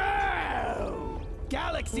stone.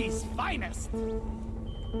 Galaxy's finest.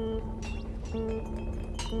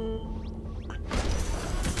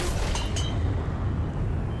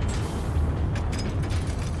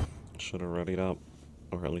 Should have readied up,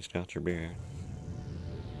 or at least got your beer.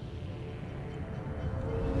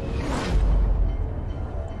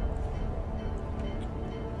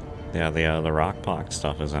 Yeah, the Rockpox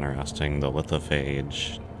stuff is interesting. The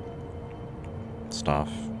lithophage stuff.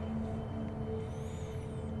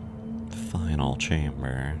 Final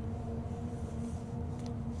chamber.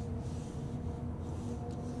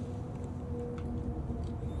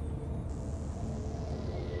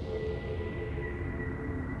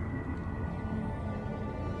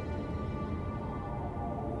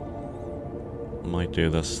 Might do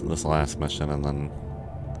this last mission and then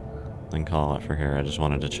call it for here. I just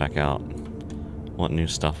wanted to check out what new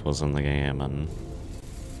stuff was in the game, and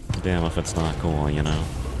damn if it's not cool, you know?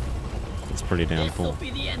 It's pretty damn This will cool.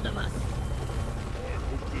 be the end of us. I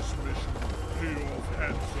hope this mission will pay off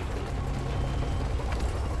handsomely.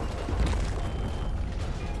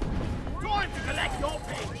 Time to collect your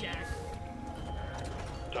paycheck.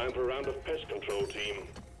 Time for a round of pest control, team.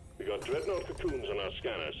 We got dreadnought cocoons on our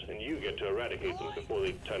scanners, and you get to eradicate them before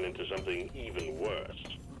they turn into something even worse.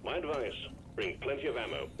 My advice, bring plenty of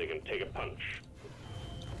ammo. They can take a punch.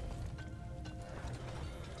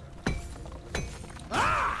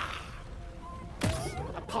 Ah!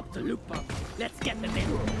 I popped the loop bump. Let's get them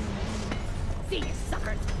in. See you,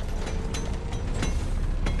 suckers.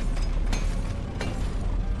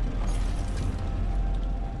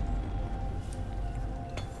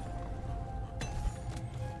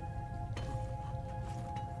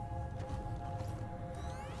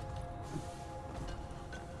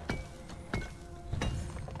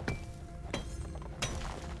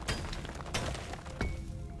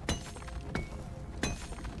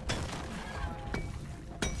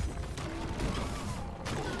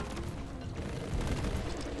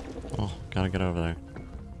 Gotta get over there.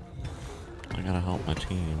 I gotta help my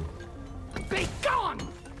team. Be gone!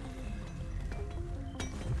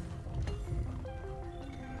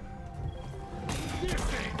 This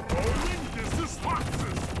ain't bowling, this is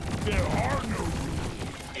foxes. There are no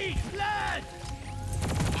rules. Eat blood!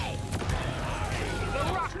 Hey!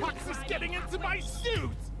 The rock fox is getting into my suit.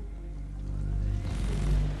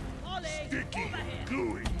 Ollie, Sticky, over here.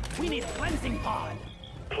 gooey. We need a cleansing pod.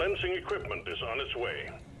 Cleansing equipment is on its way.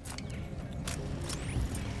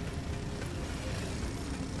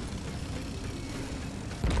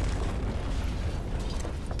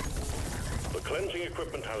 The cleansing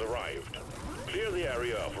equipment has arrived. Clear the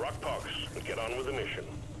area of rock pox and get on with the mission.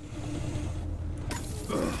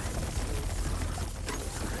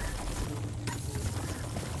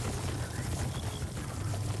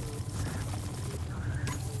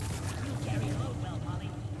 You carry a load well, Molly.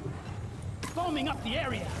 Foaming up the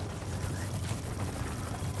area.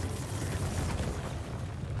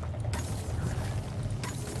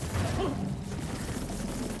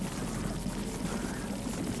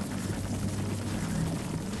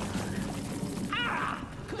 Ah!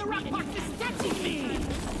 The rock box is touching me!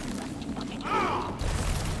 Ah!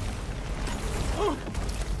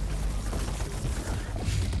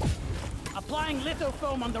 Applying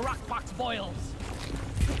lithofoam on the rock box boils.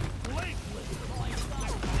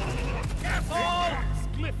 Careful!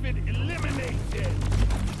 Glyphid eliminated.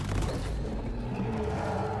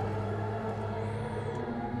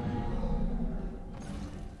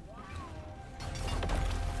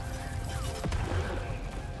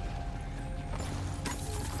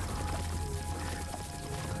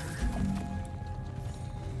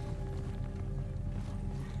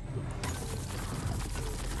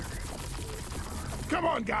 Come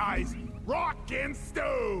on, guys! Rock and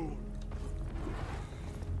stone!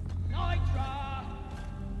 Nitra!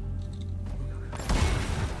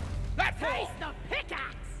 Face the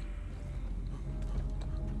pickaxe!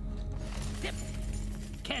 Zip.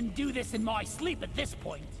 Can do this in my sleep at this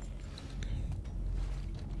point.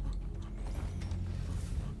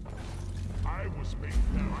 I was made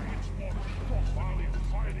now. It's more strong while he's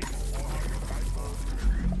fighting.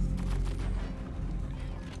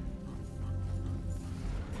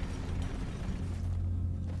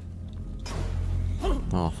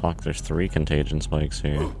 Oh fuck, there's 3 contagion spikes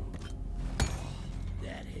here.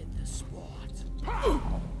 That hit the spot.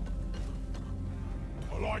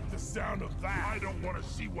 I like the sound of that. I don't want to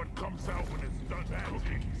see what comes out when it's done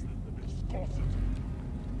cooking. Viscosity.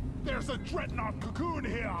 There's a dreadnought cocoon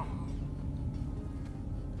here.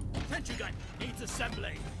 Sentry gun needs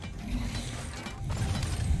assembly.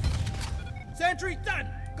 Sentry done!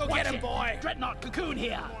 Go Watch get him, it. boy! Dreadnought cocoon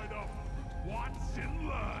here. Point of what's in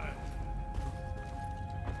learn.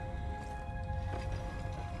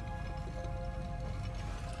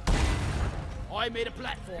 I made a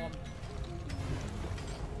platform.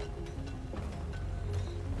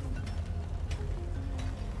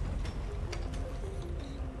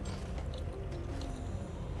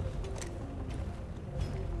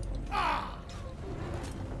 Ah!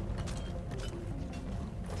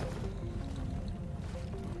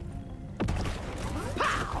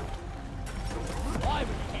 Pow! I really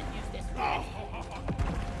can't use this.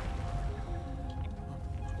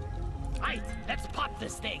 Right, let's pop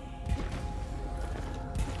this thing.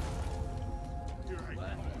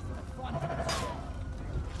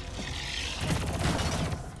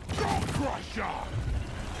 Go Crusher!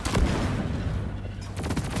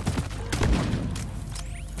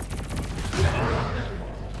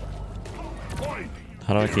 Oi!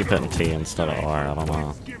 How do I keep hitting T instead of R? I don't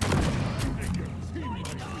know.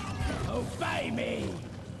 Obey me.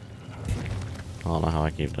 I don't know how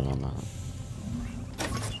I keep doing that.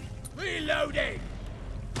 Reloading!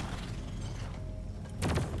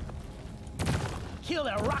 Kill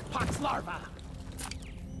a rockpox larva.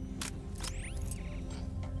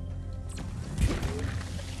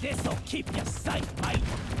 This'll keep you safe, mate.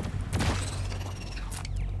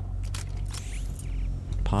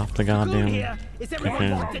 Pop the Cocoon goddamn here. Is everyone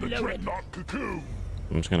cocoon. locked and The loaded? dreadnought cocoon.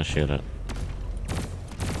 I'm just gonna shoot it.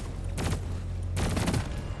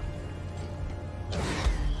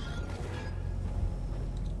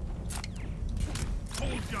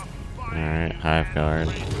 Alright, hive guard.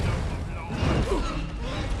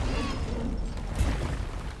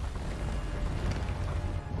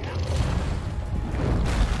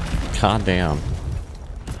 God damn.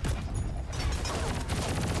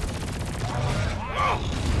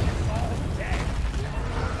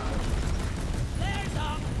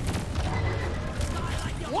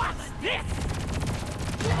 What's this?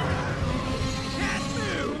 Can't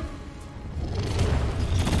move.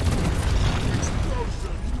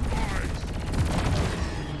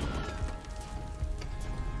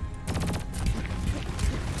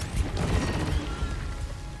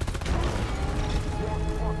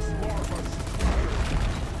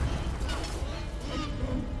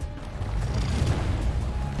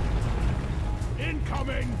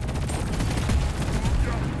 Incoming!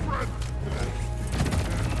 Young friend!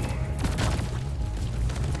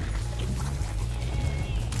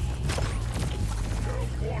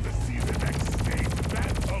 Don't want to see the next stage of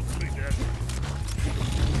that ugliness.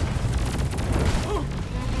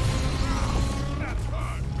 That's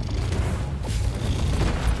hard.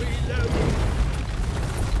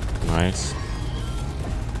 Nice.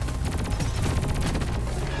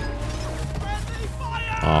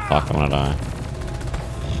 Oh fuck, I'm gonna die.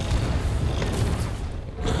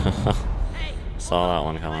 Saw that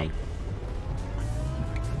one coming.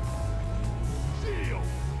 Shield!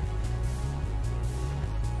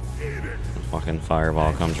 Eat it! Fucking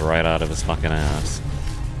fireball comes right out of his fucking ass.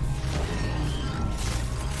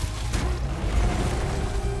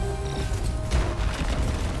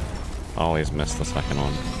 Always miss the second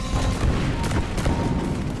one.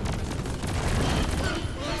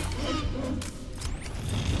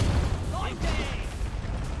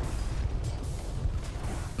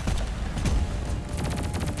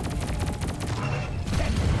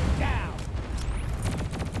 Down.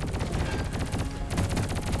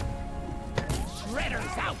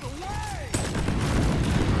 Shredder's out.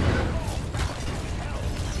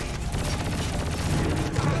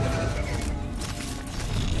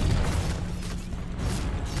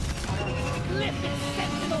 Lifted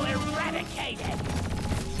Sentinel eradicated.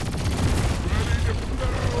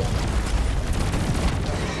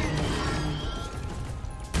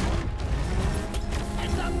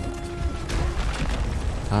 Heads up.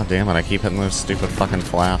 God damn it, I keep hitting those stupid fucking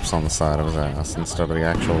flaps on the side of his ass instead of the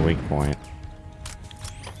actual weak point.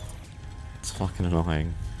 It's fucking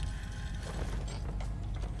annoying.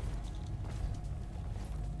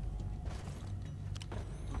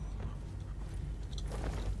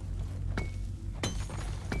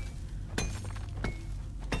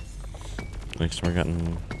 At least we're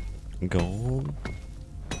getting gold.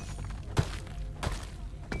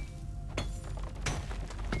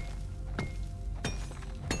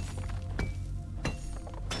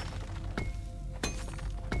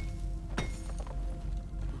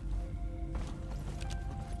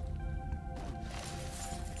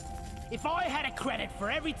 If I had a credit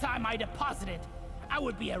for every time I deposited, I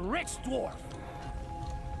would be a rich dwarf.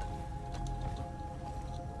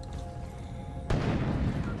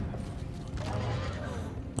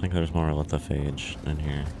 I think there's more lithophage in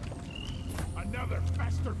here. Another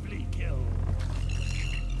faster flea kill!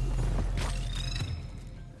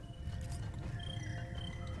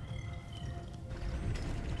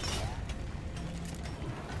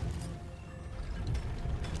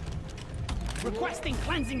 Requesting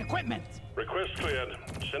cleansing equipment. Request cleared.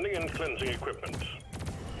 Sending in cleansing equipment.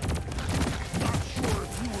 Not sure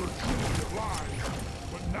if you were truly alive,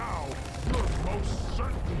 but now you're most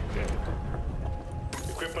certainly dead.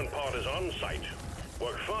 Equipment pod is on site.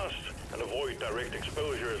 Work fast and avoid direct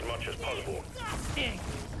exposure as much as possible. Ding.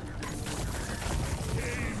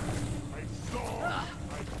 Game, I saw,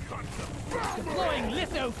 I got the Deploying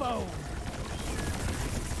lithophone.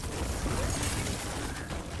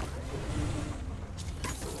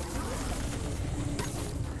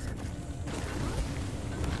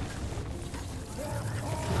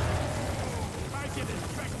 I can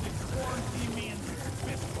infected quarantine me into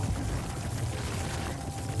fistball.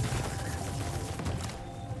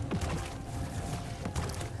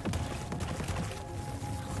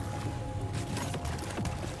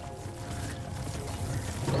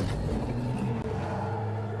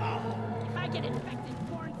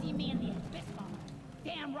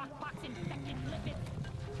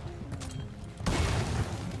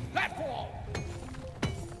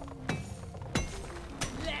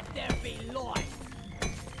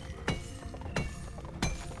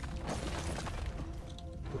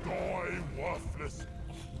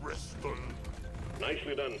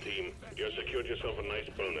 Nicely done, team. You secured yourself a nice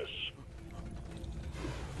bonus.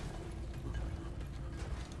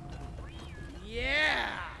 Yeah!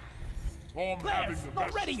 I'm having the not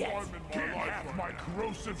best ready yet. time in my life. Have my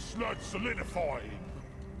corrosive sludge solidifying.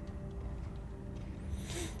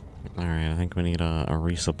 Alright, I think we need a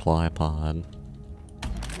resupply pod.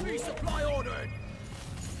 Resupply ordered.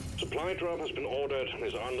 Supply drop has been ordered and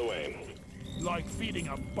is on the way. Like feeding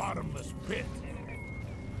a bottomless pit.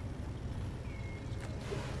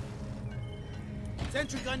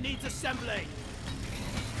 Sentry gun needs assembly.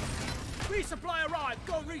 Resupply arrived.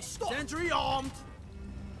 Go restock. Sentry armed.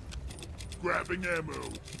 Grabbing ammo.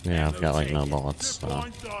 Yeah, I've got like no bullets, so.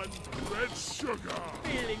 Line done. Red sugar.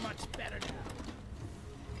 Feeling much better now.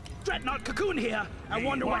 Dreadnought cocoon here. I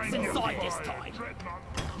wonder what's inside this time. Dreadnought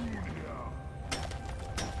cocoon here.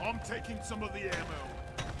 I'm taking some of the ammo.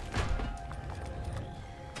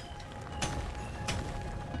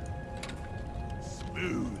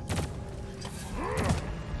 Smooth.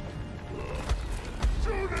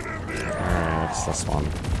 Shoot it in the air. Alright, what's this one?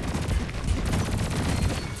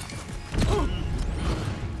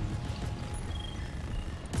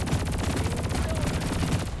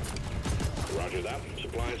 Roger that.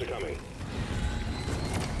 Supplies are coming.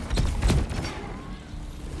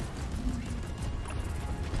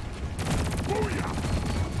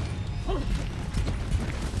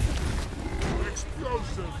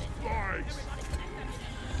 Explosive spikes.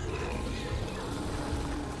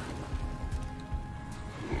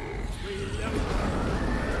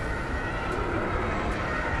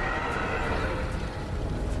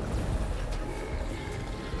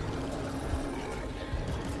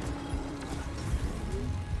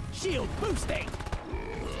 Shield boosting!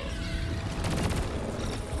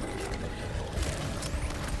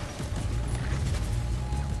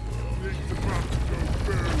 It's about to go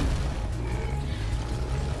boom.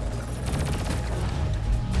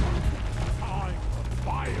 Time for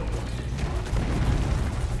fire.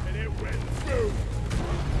 And it went boom.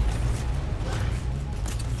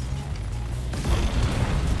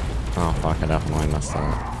 Oh fuck, I definitely messed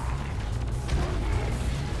up.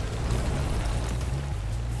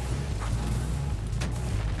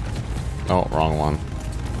 Oh, wrong one.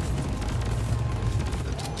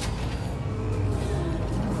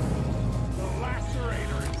 The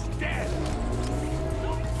lacerator is dead.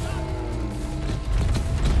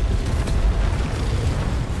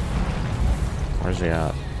 Where's he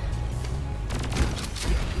at?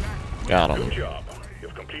 Got Good him. job.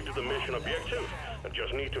 You've completed the mission objective and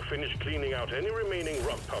just need to finish cleaning out any remaining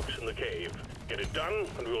rock pucks in the cave. Get it done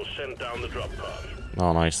and we'll send down the drop pod.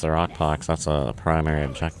 Oh nice, the rock box, that's a primary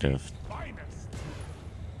objective.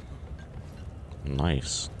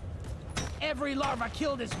 Nice. Every larva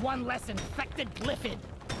killed is one less infected glyphid.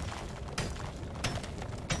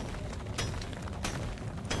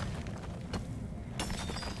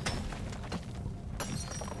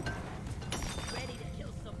 Ready to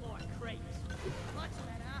kill some more crates. Much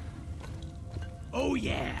better. Oh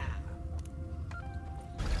yeah!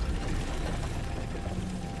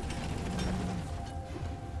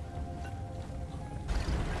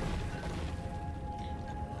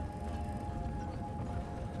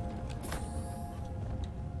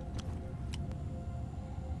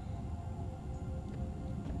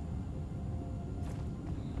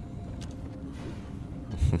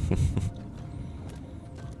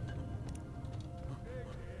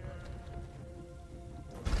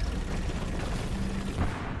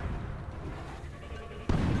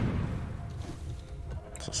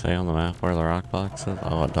 Does it say on the map where the rock box is?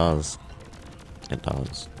 Oh, it does. It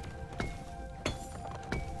does.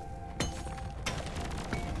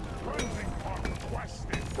 Cleansing pod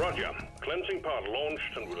requested. Roger. Cleansing pod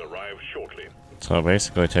launched and will arrive shortly. So it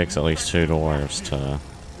basically takes at least 2 dwarves to...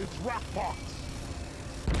 It's rock box.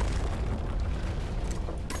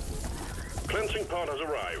 Cleansing pod has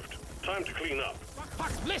arrived. Time to clean up.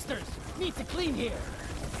 Box blisters! Need to clean here.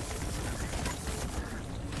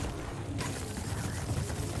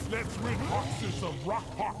 Let's rid boxes of rock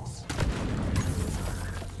pox.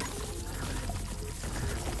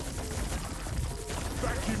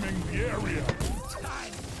 Vacuuming the area.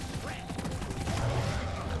 Time to rest.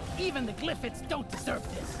 Even the glyphids don't deserve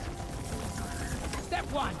this.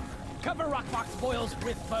 Step 1. Cover rockbox boils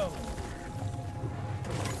with foam.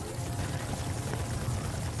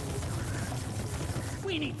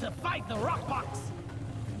 We need to fight the rockbox.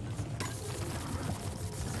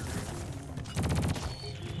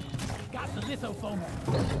 Got the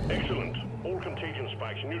lithofoamer. Excellent. All contagion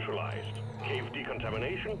spikes neutralized. Cave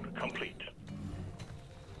decontamination complete.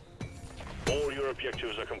 All your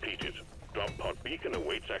objectives are completed. Drop pod beacon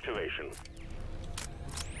awaits activation.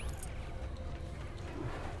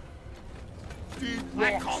 Deep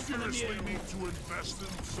I Rock call for the seriously mule. need to invest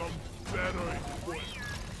in some better equipment.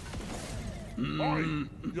 Oi,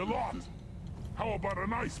 you lot! How about a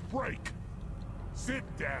nice break? Sit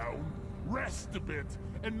down, rest a bit,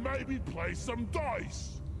 and maybe play some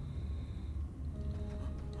dice.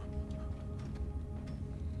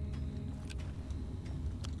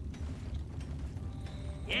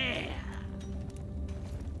 Yeah.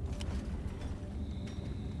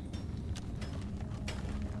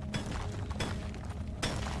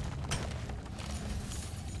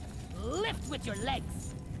 Lift with your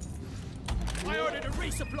legs. I ordered a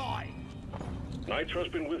resupply. Nitro's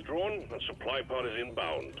been withdrawn, and supply pod is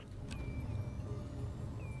inbound.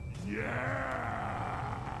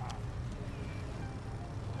 Yeah!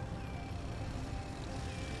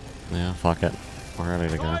 Yeah, fuck it. We're ready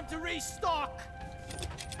to go. Time to restock.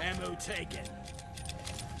 Ammo taken.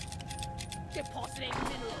 Depositing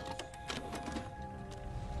minerals.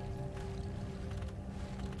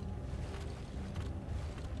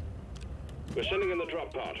 We're sending in the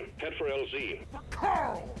drop pod. Head for LZ.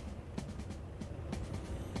 Carl!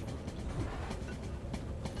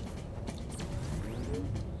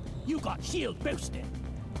 You got shield boosted.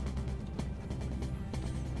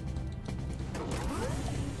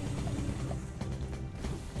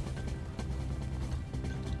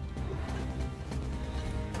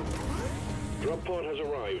 Drop pod has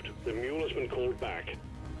arrived. The mule has been called back.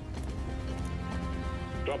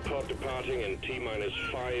 Drop pod departing in T-minus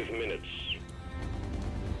 5 minutes.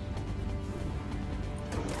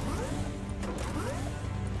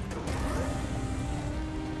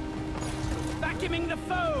 Vacuuming the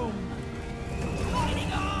foam.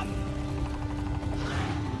 Lighting up.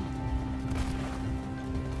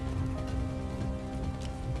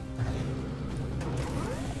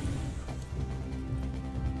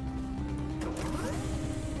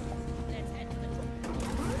 Let's head to the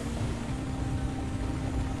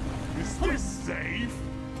Is this safe?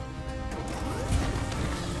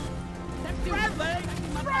 Friendly!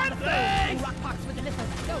 Friendly! Rock box with the little.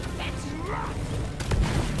 Go, fetch!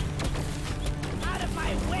 Out of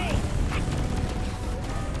my way!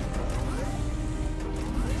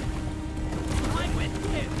 I'm with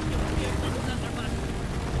you,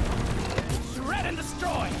 shred and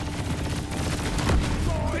destroy!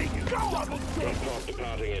 Drop pod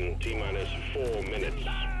departing in T-minus 4 minutes.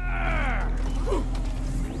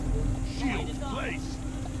 Shield placed.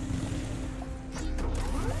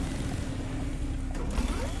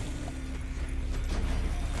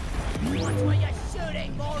 Watch where you're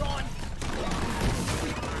shooting, moron!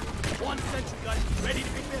 One sentry gun ready to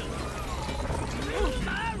be built.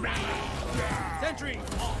 Sentry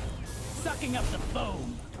off. Sucking up the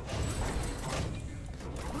foam.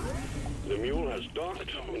 The mule has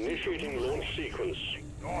docked, initiating launch sequence.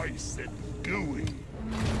 Nice and gooey.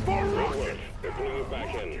 For Good rocket! work. They're pulling it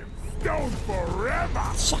back in. Down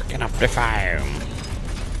forever! Sucking up the foam.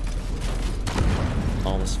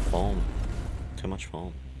 All this foam. Too much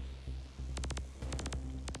foam.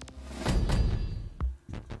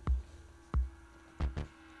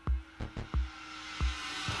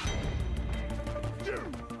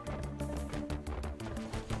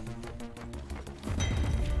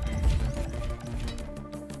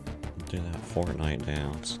 Do that Fortnite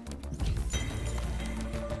dance.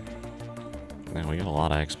 Man, we get a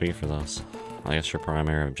lot of XP for this. I guess your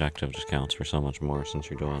primary objective just counts for so much more since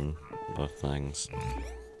you're doing both things.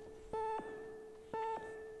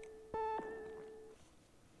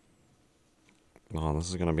 Oh, this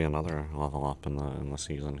is gonna be another level up in the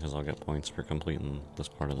season because I'll get points for completing this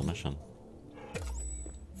part of the mission.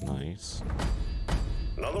 Nice.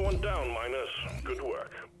 Another one down, minus. Good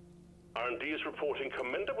work. R&D is reporting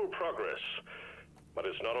commendable progress, but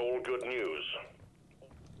it's not all good news.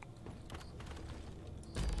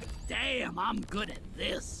 Damn, I'm good at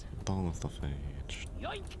this. Ball of the Phage.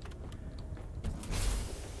 Yoink!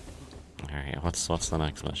 Alright, what's the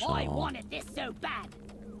next mission? I wanted this so bad.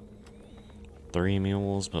 3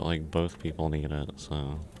 mules, but like both people need it,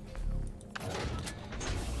 so.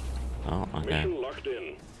 Oh, okay. Mission locked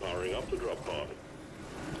in. Powering up the drop pod.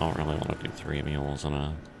 I don't really want to do 3 mules in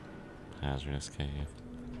a hazardous cave.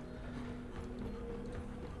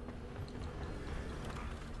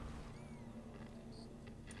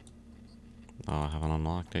 Oh, I haven't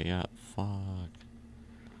unlocked it yet. Fuck.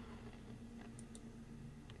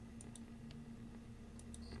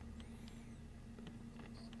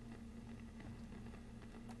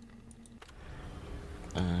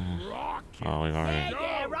 Oh, we've already.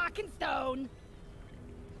 Yeah, rock and stone.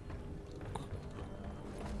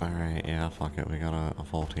 Alright, yeah, fuck it. We got a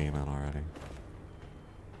full team in already.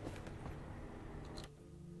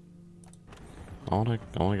 I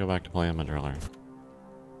wanna go back to playing my driller.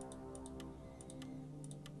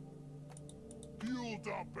 Fueled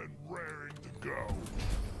up and raring to go.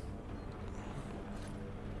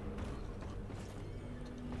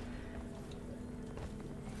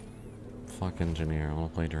 Fuck engineer, I wanna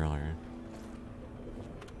play driller.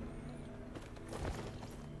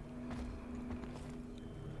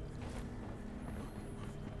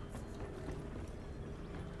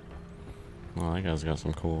 Well, that guy's got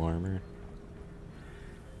some cool armor.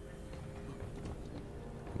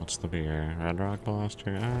 What's the beer? Red Rock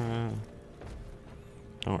Blaster?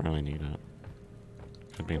 Don't really need it.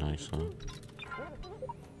 Could be nice though.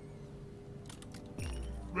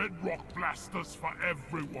 Red Rock blasters for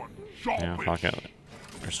everyone. Yeah, Sharpish. fuck it.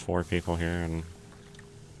 There's 4 people here and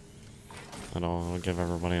it'll give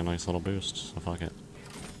everybody a nice little boost, so fuck it.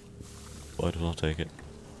 But I'll take it.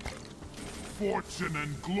 Fortune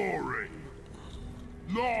and glory.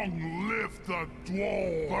 Long live the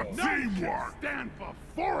dwarves. The teamwork stand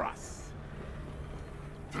before us.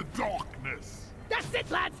 The darkness. That's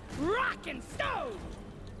it, lads! Rock and stone!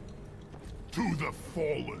 To the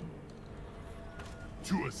fallen.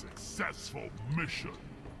 To a successful mission.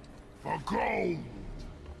 For gold.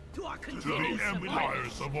 To our To the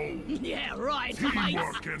empires of old. Yeah, right.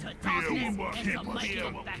 Teamwork and To talk beer and will to keep make it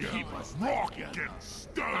us, back keep home. us rock and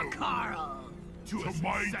stone. Carl. To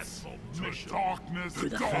might, to darkness, To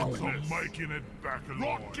the to fallen. making it back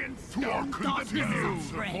alive. To our Darkness continued is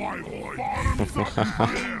survival. Bottoms up.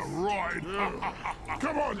 Yeah, right.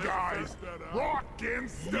 Come on, guys. Rock and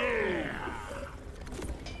stone.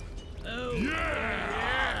 Oh.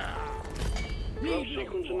 Yeah. Drop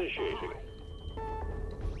sequence initiating.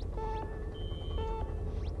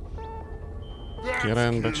 That's Get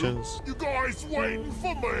in, cute. bitches. You guys waiting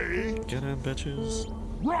for me? Get in, bitches.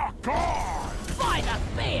 Rock on! By the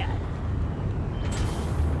beard!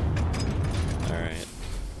 Alright.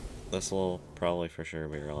 This will probably for sure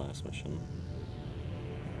be our last mission.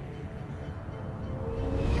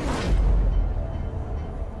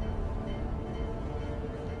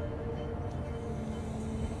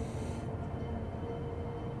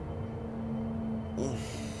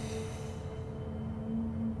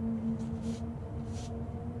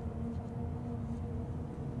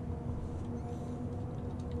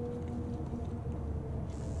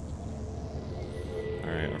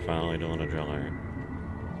 Alright, we're finally doing a driller.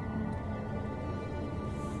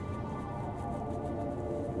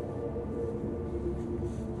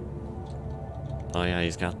 Oh yeah,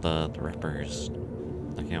 he's got the rippers.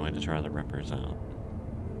 I can't wait to try the rippers out.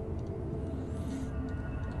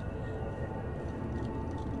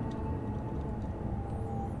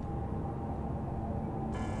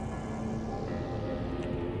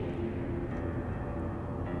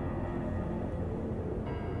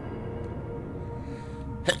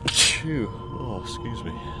 Oh, excuse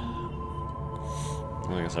me.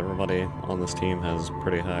 I guess everybody on this team has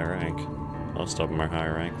pretty high rank. Most of them are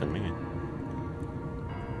higher rank than me.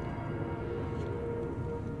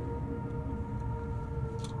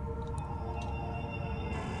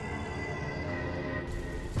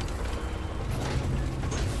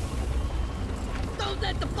 Don't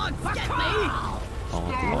let the bugs get me! All of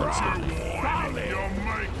the bugs get me. You're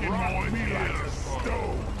making my ears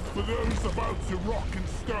stone. For those about to rock and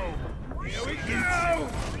stone. Here we go!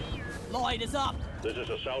 Lloyd is up! This is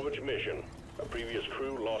a salvage mission. A previous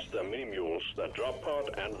crew lost their mini-mules, their drop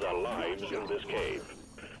pod, and their lives in this cave.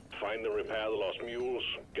 Find and repair the lost mules,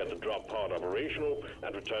 get the drop pod operational,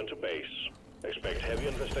 and return to base. Expect heavy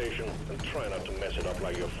infestation, and try not to mess it up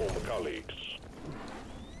like your former colleagues.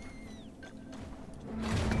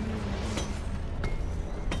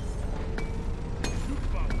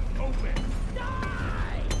 Open!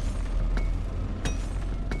 Die!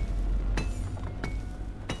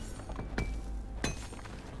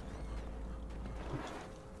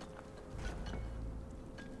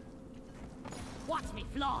 Watch me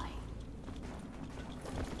fly!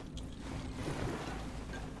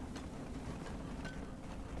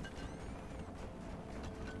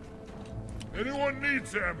 Anyone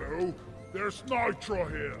needs ammo? There's nitro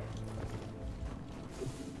here.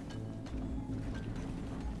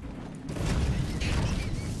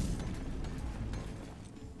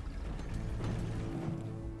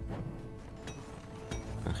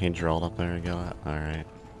 He drilled up there and got it? Alright.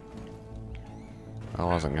 I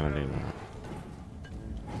wasn't gonna do that.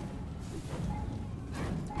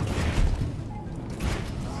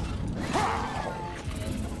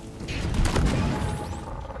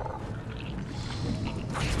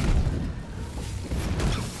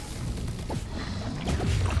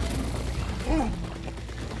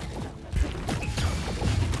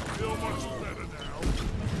 Feel much better now.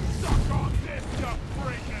 Suck on this, guy!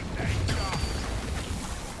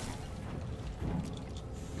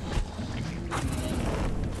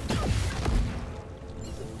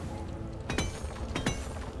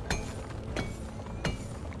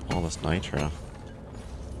 this nitro?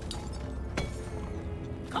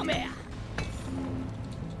 Come here.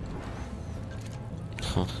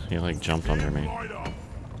 He like jumped under me. Light up.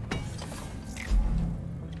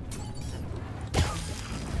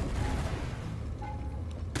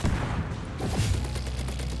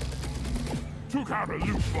 Took out a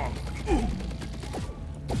loot bug.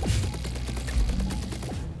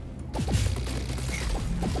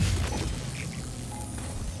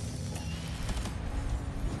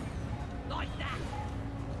 Like that.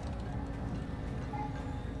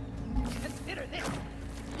 Consider this.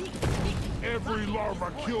 Every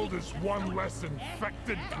larva killed is one less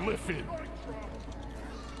infected glyphid.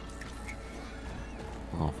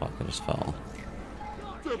 Oh fuck, I just fell.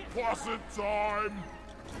 Deposit time!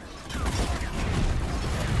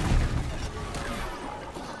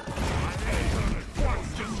 Watch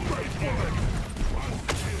the straight bullet!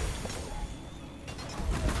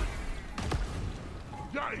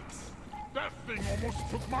 Yikes! That thing almost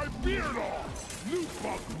took my beard off! Loot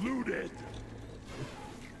bug looted!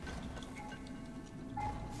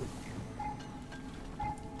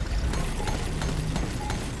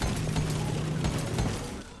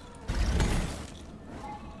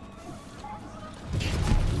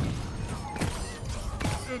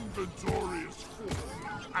 Inventory is full.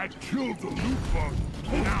 I killed the loot bug,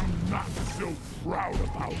 and I'm not so proud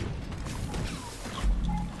about it.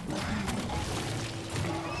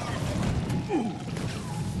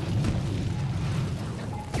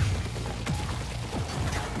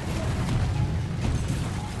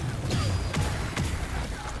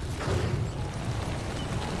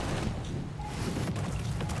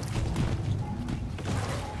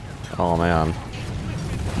 Oh man.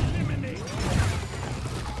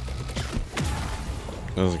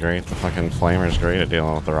 This is great. The fucking flamer's great at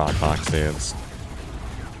dealing with the rock box dudes.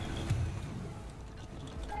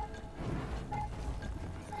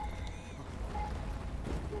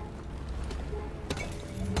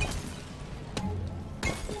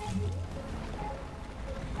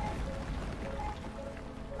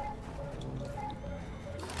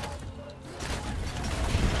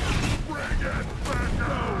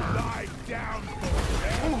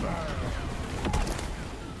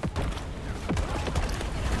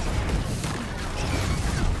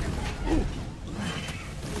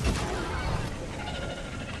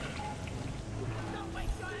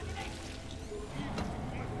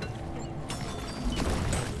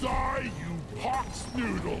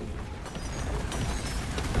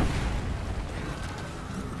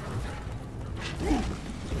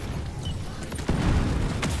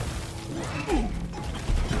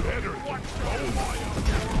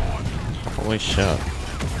 Holy shit.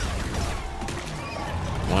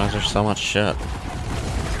 Why is there so much shit?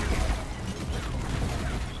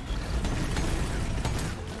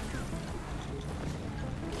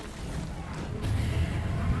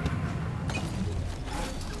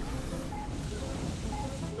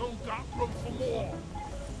 Don't got room for more.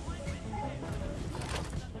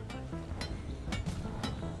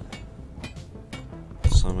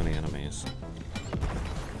 So many enemies.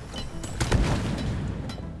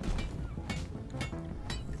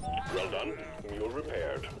 Well done. You're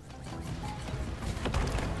repaired.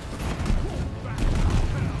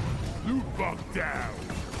 Loot bug down.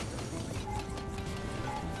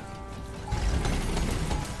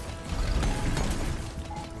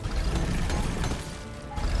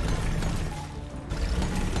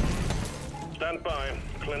 Stand by.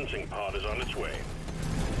 Cleansing pod is on its way.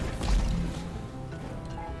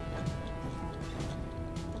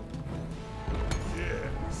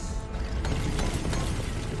 Yes.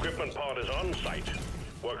 Equipment pod is on site.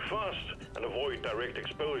 Work fast and avoid direct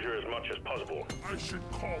exposure as much as possible. I should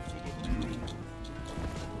call for the mule.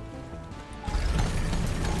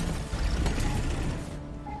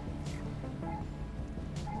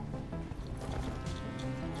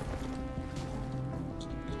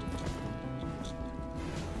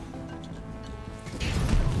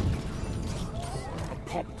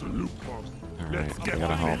 Pop the loot bug. Alright, Let's I get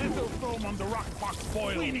gotta help. little foam on the rock box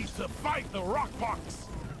boil. We need to fight the rock box.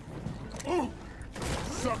 Ooh,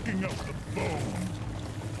 sucking up the foam.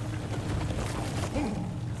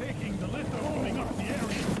 Taking the little, opening up the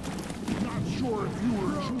area. Not sure if you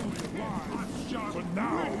were truly alive, but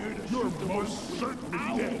now you're most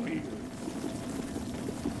certainly dead.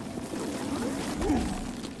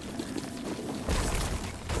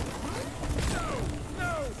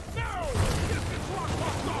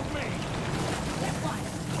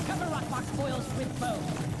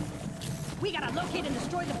 We gotta locate and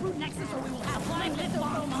destroy the brute nexus, or we will have blind little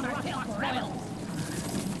foam on our tail forever.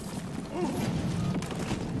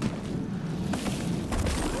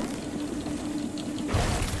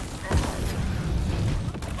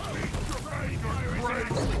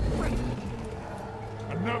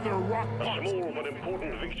 another rock A box. small but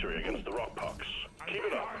important victory against the Rockpox. Keep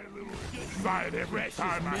it up. Side every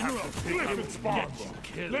time I have to take it spawns.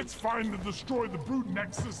 Let's find and destroy the brood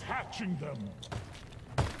nexus hatching them.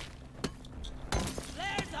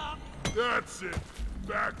 Flares up! That's it.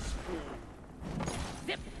 That's full.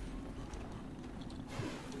 Zip!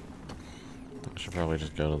 I should probably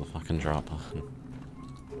just go to the fucking drop button.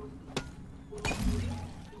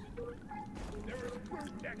 There is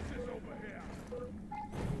brood nexus over here.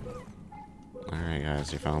 Alright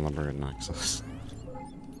guys, you found the bird nexus.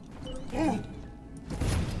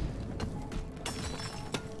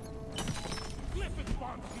 Glyphid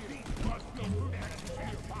spawns here. Must go brood nexus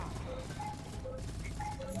nearby.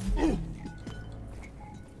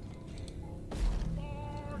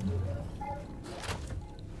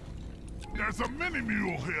 There's a mini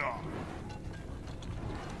mule here.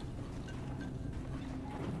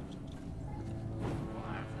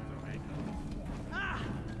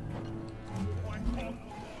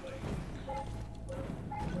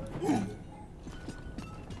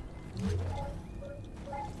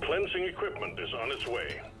 Cleansing equipment is on its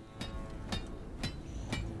way.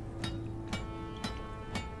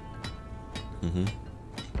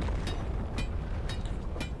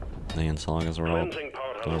 And so long as we're all Cleansing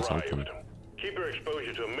part doing has something. arrived. Keep your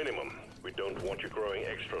exposure to a minimum. We don't want you growing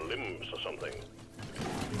extra limbs or something.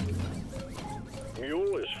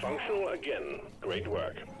 Mule is functional again. Great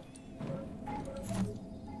work.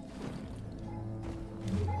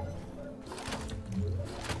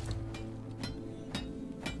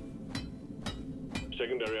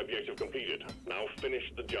 Secondary objective completed. Now finish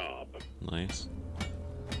the job. Nice.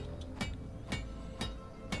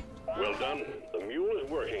 Well done. The mule is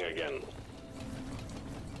working again.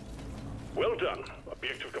 Well done.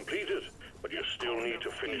 Objective completed, but you still need to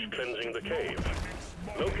finish cleansing the cave.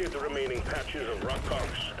 Locate the remaining patches of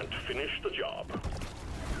Rockpox and finish the job.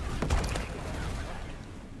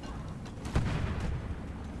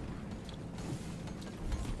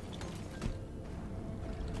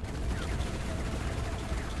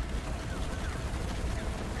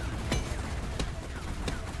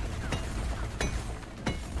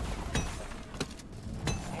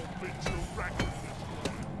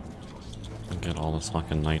 Get all this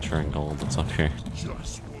fucking nitro and gold that's up here.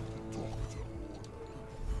 Just what the doctor ordered.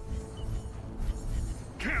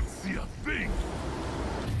 Can't see a thing.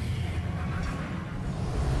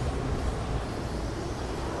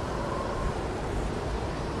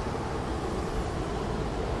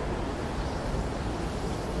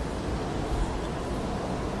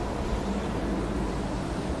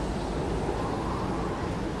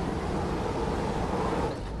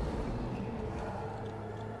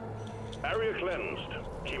 Area cleansed.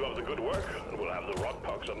 Keep up the good work, and we'll have the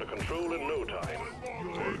Rockpox under control in no time.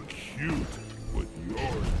 You're cute, but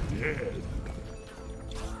you're dead.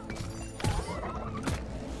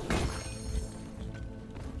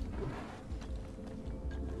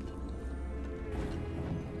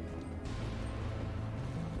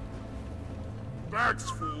 Back's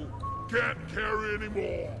full. Can't carry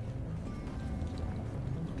anymore.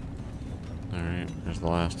 Alright, here's the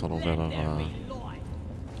last little bit of There be light.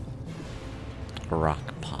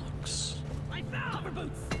 rock pox. I found cover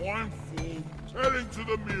boots! I'm full. Heading to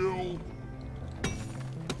the mule.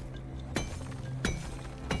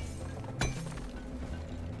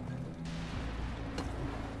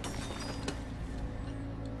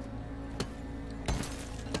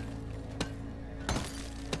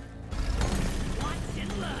 Watch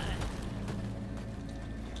and learn!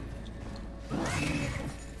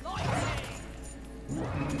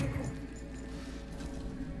 Lightning!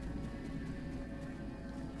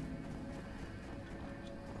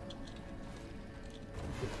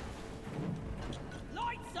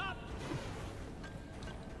 Lights up!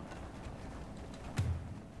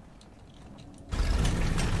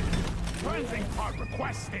 Cleansing pod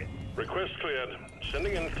requested. Request cleared.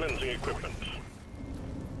 Sending in cleansing equipment.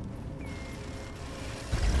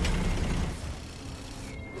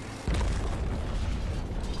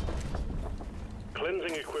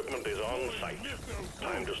 Cleansing equipment is on site.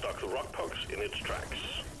 Time to stock the Rockpox in its tracks.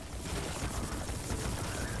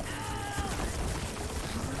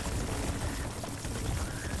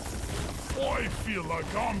 I feel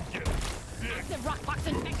like I'm getting sick. Active rock box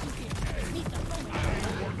infection here. Need to throw me. I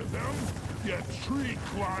ain't one of them. Get tree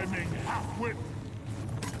climbing half-wit.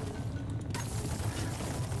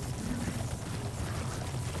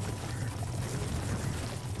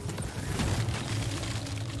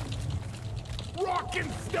 Rock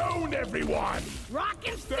and stone, everyone! Rock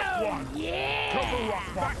and Step stone! one. Yeah! Cover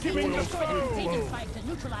rock box Vacuuming the boils stone! through. Taking five to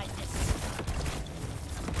neutralize this.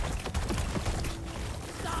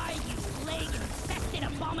 Die, you plague-infested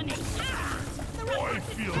abomination!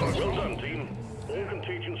 feel Well done, team. All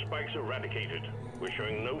contagion spikes eradicated. We're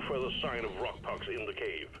showing no further sign of rockpox in the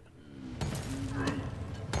cave.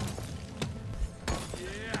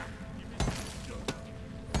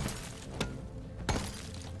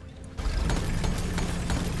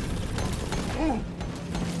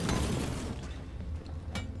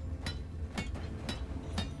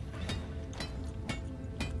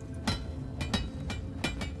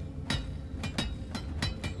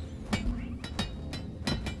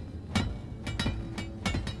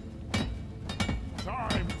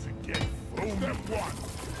 Time to get foam. Step 1.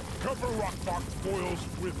 Cover rockbox boils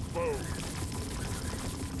with foam.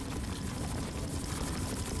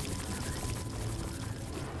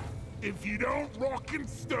 If you don't rock and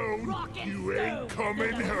stone, Rock and you stone ain't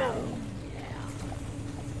coming to the home.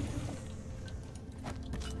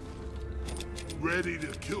 Ready to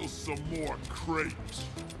kill some more crates.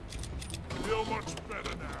 Feel much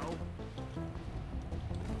better now.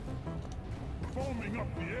 Foaming up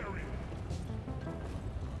the area.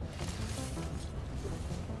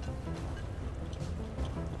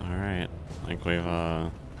 Alright, I think we've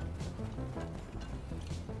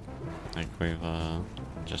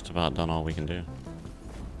just about done all we can do.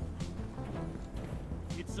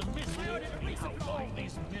 It's a mystery how all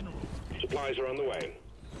these minerals. Supplies are on the way.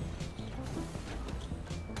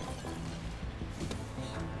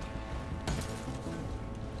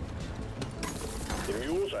 The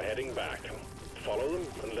mules are heading back. Follow them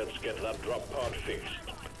and let's get that drop pod fixed.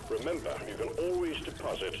 Remember, you can always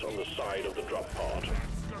deposit on the side of the drop pod.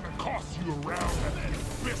 It's gonna cost you around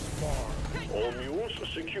this far. All mules are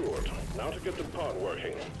secured. Now to get the pod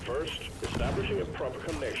working. First, establishing a proper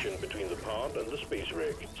connection between the pod and the space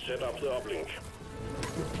rig. Set up the uplink.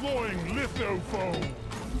 Deploying lithofoam.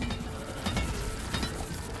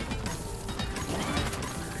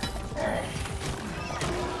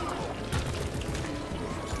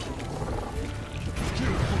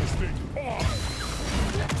 Kill boosting on.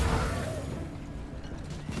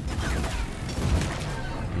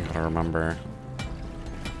 You gotta remember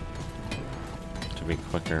to be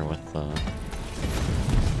quicker with the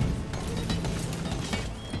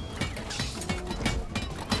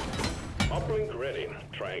Uplink ready.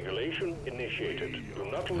 Triangulation initiated. Do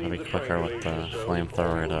not gotta leave be the quicker with the triangulation zone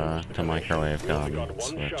flamethrower to microwave We only gun got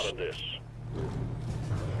one shot switch. at this.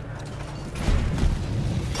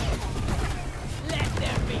 Let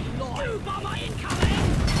there be law. Two bomber incoming!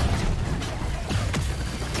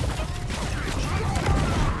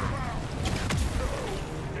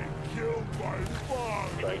 Get killed by fog.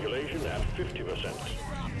 Triangulation at 50%.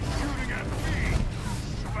 Shooting at me.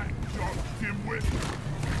 Slack job, dimwit.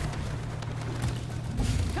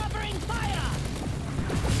 Covering fire!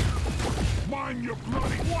 Mind your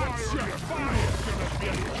bloody fire. Your fire's gonna be a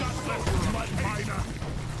gutless mud miner.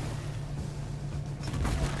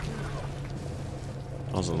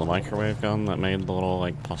 Was it the microwave gun that made the little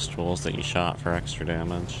like pustules that you shot for extra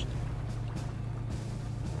damage?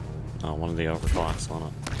 Oh, one of the overclocks on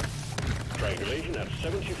it. Triangulation at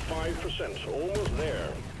 75%. Almost there.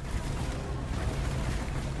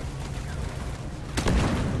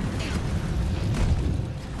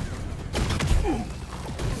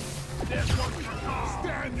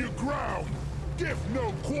 Stand your ground. Give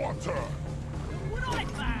no quarter. What I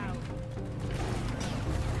found!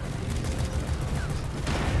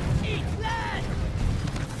 Eat that!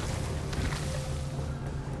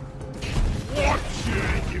 Watch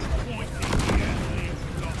it. You pointing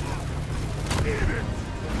Hit it.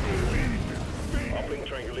 Believe it. Uplink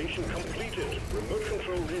triangulation completed. Remote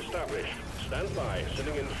control reestablished. Stand by.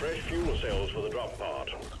 Sending in fresh fuel cells for the drop pod.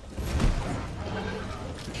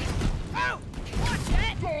 Oh! Watch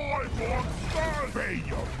it! Die, monster! Be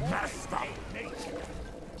your master!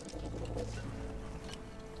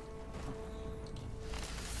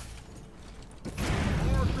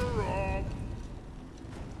 Marker up!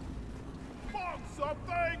 Want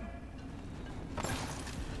something?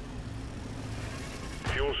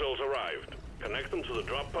 Fuel cells arrived. Connect them to the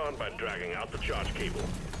drop pod by dragging out the charge cable.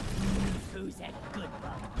 Who's a good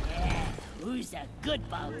bug? Yeah, who's a good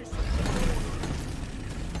bug?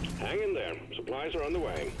 Hang in there. Supplies are on the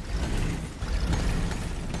way.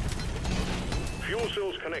 Fuel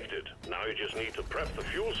cells connected. Now you just need to prep the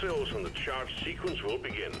fuel cells and the charge sequence will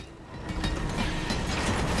begin.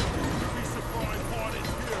 Resupply pod is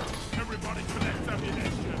here. Everybody connect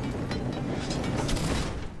ammunition.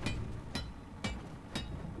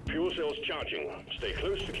 Fuel cells charging. Stay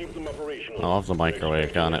close to keep them operational. I love the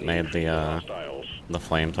microwave gun. It made the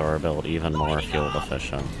flamethrower build even more fuel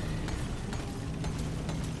efficient.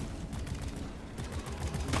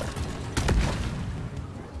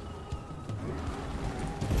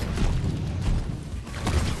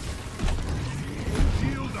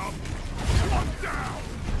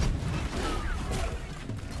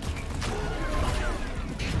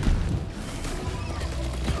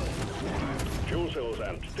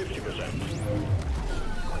 at 50%.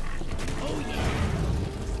 Oh yeah.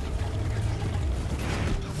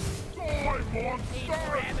 Die,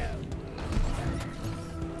 monster!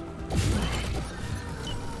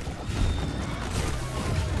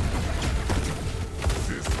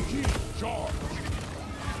 This heat charge.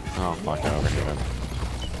 Oh fuck, I overheated.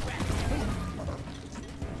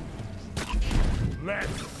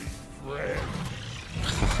 Let's be friends.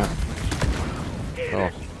 Oh.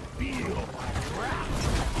 Feel my wrath.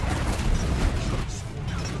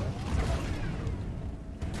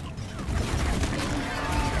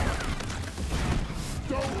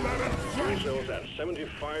 Don't let him Fuel cells at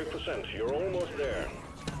 75%. You're almost there.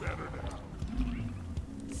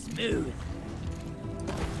 Smooth.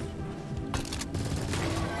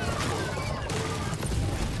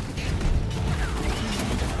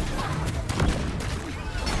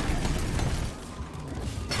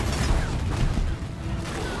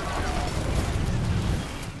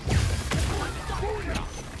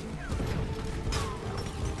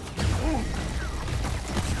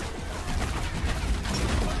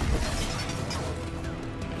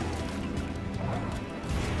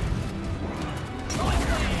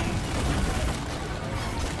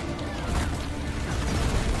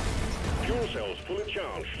 Fuel cells fully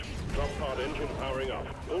charged. Drop pod engine powering up.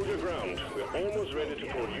 Hold your ground. We're almost ready to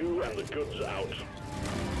pull you and the goods out.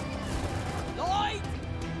 Light!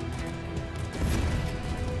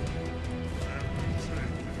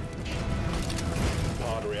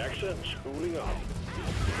 Pod reactor spooling up.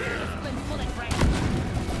 Discipline bullet break.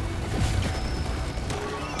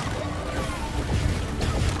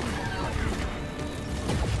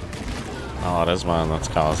 Oh, it is one that's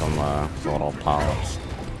causing the little pops.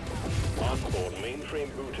 Onboard mainframe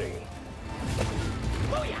booting.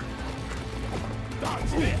 Booyah!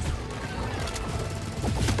 That's it.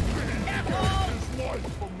 His life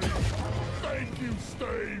for me. Thank you,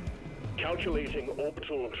 Stave. Calculating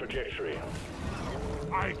orbital trajectory.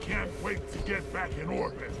 I can't wait to get back in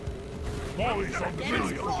orbit. Molly's on the way for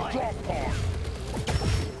the drop pod.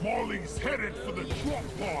 Molly's headed for the drop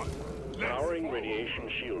pod. Powering radiation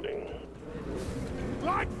shielding.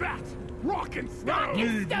 Like that! Rock and stone! Rock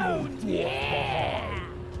and stone! Yeah!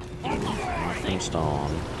 Feast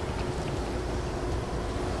on.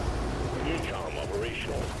 Recon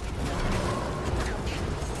operational.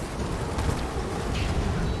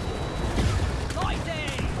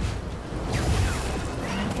 Lighting!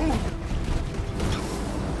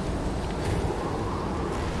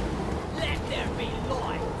 Let there be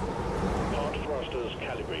light! Pod thrusters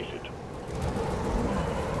calibrated.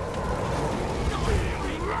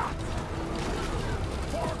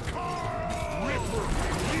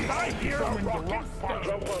 I hear a rocket stone!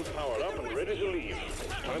 Drop pod powered up and ready to leave. It's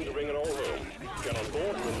time to bring it all home. Get on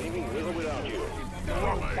board, we're leaving with or without you.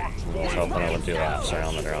 I was hoping I would do laps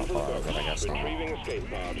around the drop pod, but I guess not. Retrieving escape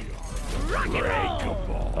pod. Rock and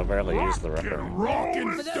roll! I barely used the ripper. Rock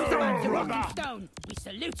and For those about to rock stone! and stone, we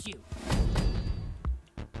salute you!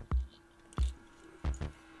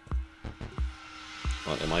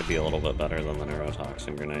 Well, it might be a little bit better than the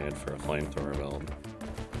neurotoxin grenade for a flamethrower build.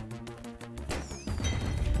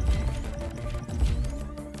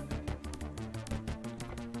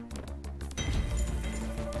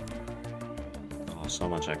 Oh, so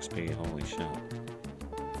much XP, holy shit.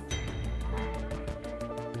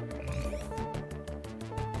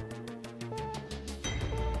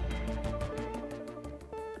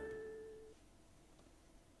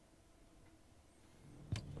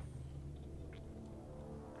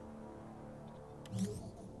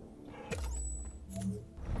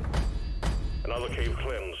 Another cave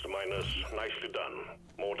cleansed, minus. Nicely done.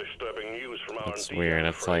 More disturbing news from our It's weird,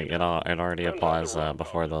 it's like, it already applies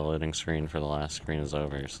before the loading screen for the last screen is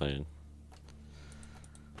over, so...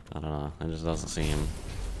 I don't know, it just doesn't seem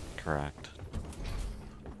correct.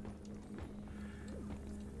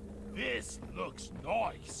 This looks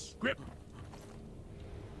nice. Grip.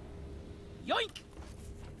 Yoink!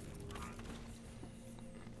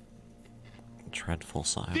 Dreadful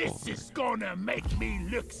This cyborg. is gonna make me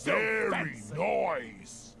look so fancy.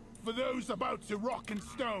 Nice. For those about to rock and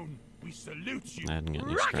stone, we salute you. I didn't get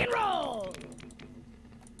any Rock and script. roll!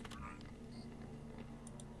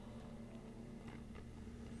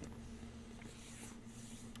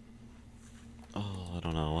 Oh, I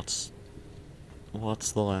don't know,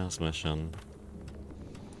 what's the last mission?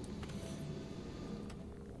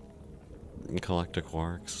 Collect a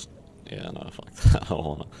quarks? Yeah, no, fuck that.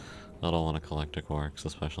 I don't wanna collect a quarks,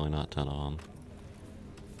 especially not 10 of them.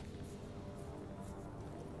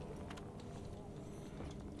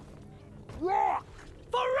 Rock!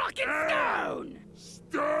 For rock and stone!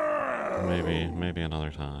 Stone! Maybe another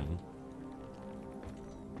time.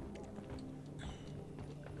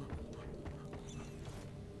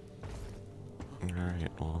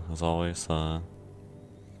 Alright, well, as always,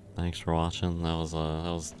 thanks for watching. That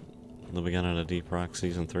was the beginning of Deep Rock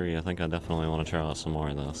Season 3. I think I definitely want to try out some more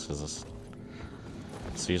of this, because this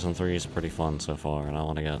Season 3 is pretty fun so far, and I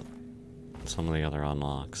want to get some of the other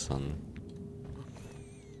unlocks and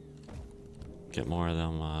get more of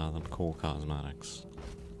them cool cosmetics.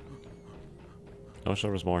 I wish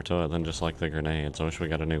there was more to it than just, like, the grenades. I wish we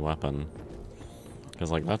got a new weapon.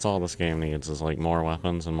 Because, like, that's all this game needs, is, like, more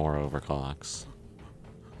weapons and more overclocks.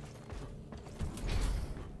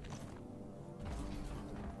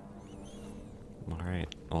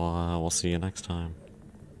 Alright, well, we'll see you next time.